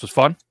 This was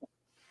fun.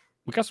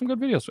 We got some good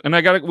videos, and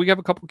we have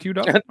a couple queued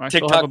up. I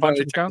still have a bunch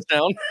of accounts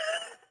down.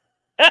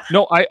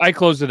 No, I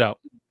closed it out.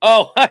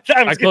 Oh, I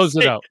closed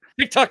it out.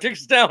 TikTok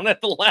takes down at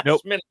the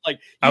last minute. Like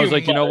I was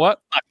like, you know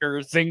what?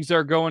 Fuckers. Things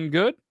are going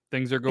good.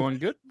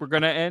 We're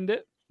gonna end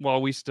it while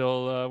we're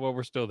still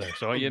there.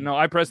 So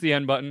I press the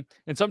end button,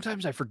 and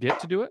sometimes I forget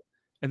to do it,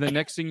 and the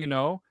next thing you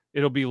know,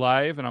 it'll be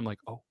live, and I'm like,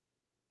 oh,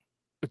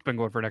 it's been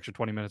going for an extra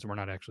 20 minutes, and we're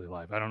not actually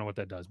live. I don't know what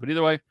that does, but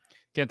either way,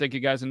 can't thank you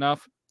guys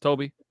enough.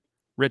 Toby,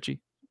 Richie,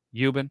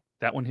 Euban,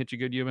 that one hit you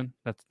good, Euban.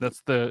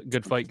 That's the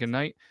good fight. Good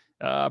night.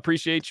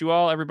 Appreciate you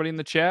all, everybody in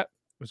the chat.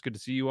 It was good to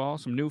see you all.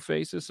 Some new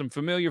faces, some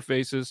familiar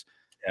faces.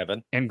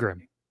 Evan and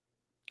Grim.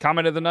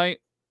 Comment of the night.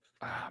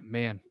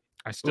 Man,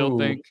 I still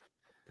think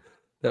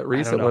that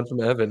recent one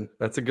from Evan.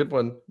 That's a good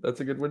one.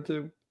 That's a good one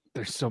too.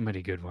 There's so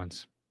many good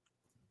ones.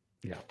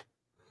 Yeah.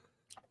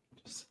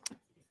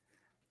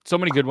 So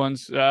many good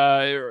ones.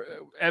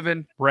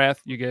 Evan,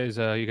 Wrath, you guys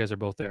are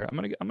both there. I'm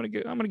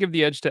gonna give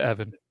the edge to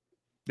Evan.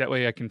 That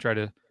way I can try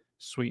to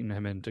sweeten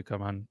him in to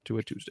come on to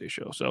a Tuesday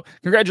show. So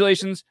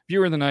congratulations,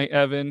 viewer of the night,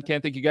 Evan.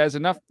 Can't thank you guys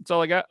enough. That's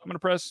all I got. I'm gonna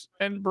press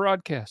end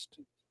broadcast.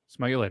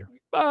 Smell you later.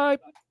 Bye.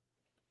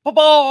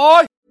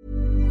 Bye-bye.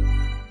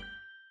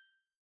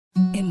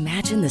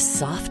 Imagine the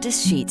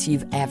softest sheets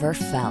you've ever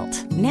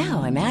felt.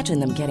 Now imagine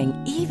them getting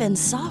even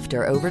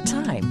softer over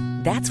time.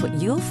 That's what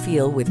you'll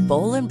feel with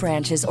Boll &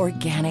 Branch's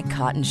organic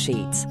cotton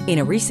sheets. In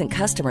a recent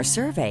customer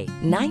survey,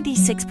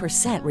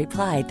 96%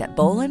 replied that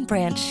Boll &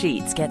 Branch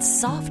sheets get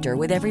softer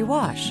with every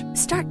wash.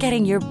 Start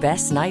getting your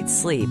best night's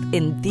sleep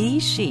in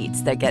these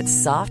sheets that get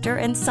softer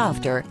and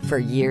softer for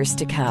years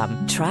to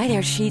come. Try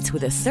their sheets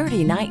with a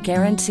 30-night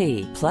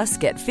guarantee. Plus,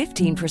 get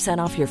 15%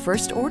 off your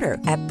first order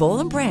at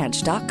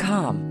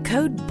bollandbranch.com.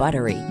 Code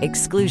BUTTERY.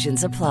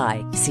 Exclusions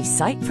apply. See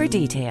site for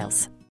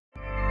details.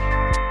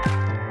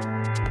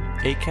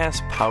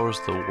 Acast powers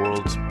the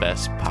world's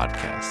best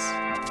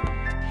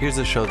podcasts. Here's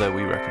a show that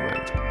we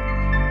recommend.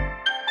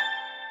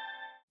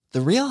 The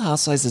Real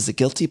Housewives is a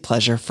guilty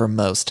pleasure for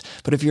most,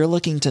 but if you're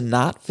looking to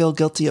not feel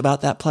guilty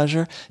about that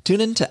pleasure,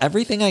 tune in to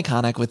Everything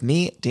Iconic with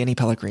me, Danny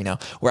Pellegrino,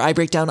 where I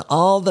break down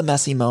all the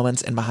messy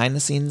moments and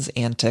behind-the-scenes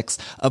antics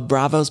of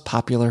Bravo's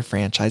popular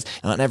franchise.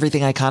 And on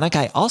Everything Iconic,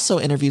 I also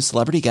interview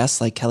celebrity guests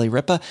like Kelly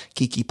Ripa,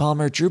 Keke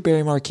Palmer, Drew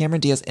Barrymore,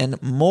 Cameron Diaz,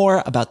 and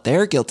more about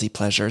their guilty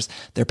pleasures,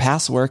 their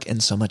past work,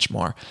 and so much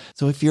more.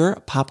 So if you're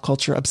pop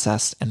culture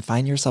obsessed and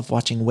find yourself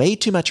watching way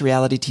too much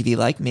reality TV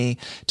like me,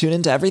 tune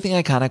in to Everything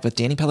Iconic with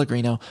Danny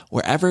Pellegrino,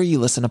 wherever you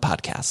listen to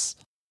podcasts.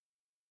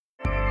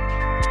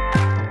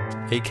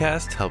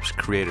 Acast helps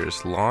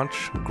creators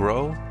launch,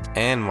 grow,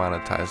 and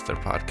monetize their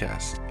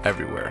podcasts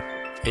everywhere.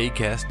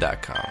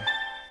 Acast.com.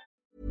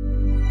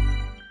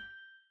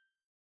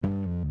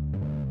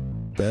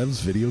 Bev's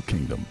Video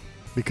Kingdom.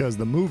 Because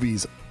the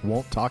movies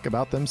won't talk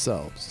about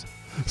themselves.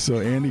 So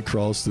Andy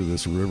crawls through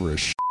this river of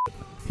shit.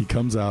 He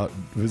comes out,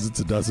 visits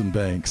a dozen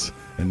banks,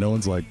 and no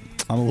one's like,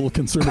 I'm a little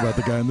concerned about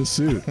the guy in the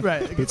suit.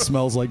 Right. It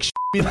smells like shit.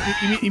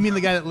 You mean the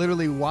guy that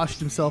literally washed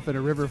himself in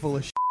a river full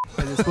of shit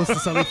and is supposed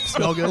to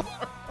smell good?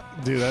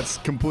 Dude, that's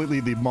completely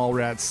the mall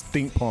rat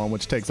stink palm,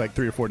 which takes like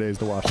 3 or 4 days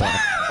to wash off.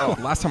 Oh,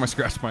 last time I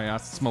scratched my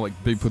ass, it smelled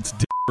like Bigfoot's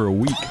dick for a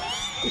week.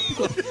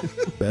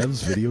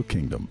 Bev's Video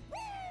Kingdom.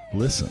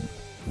 Listen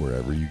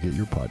wherever you get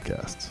your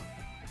podcasts.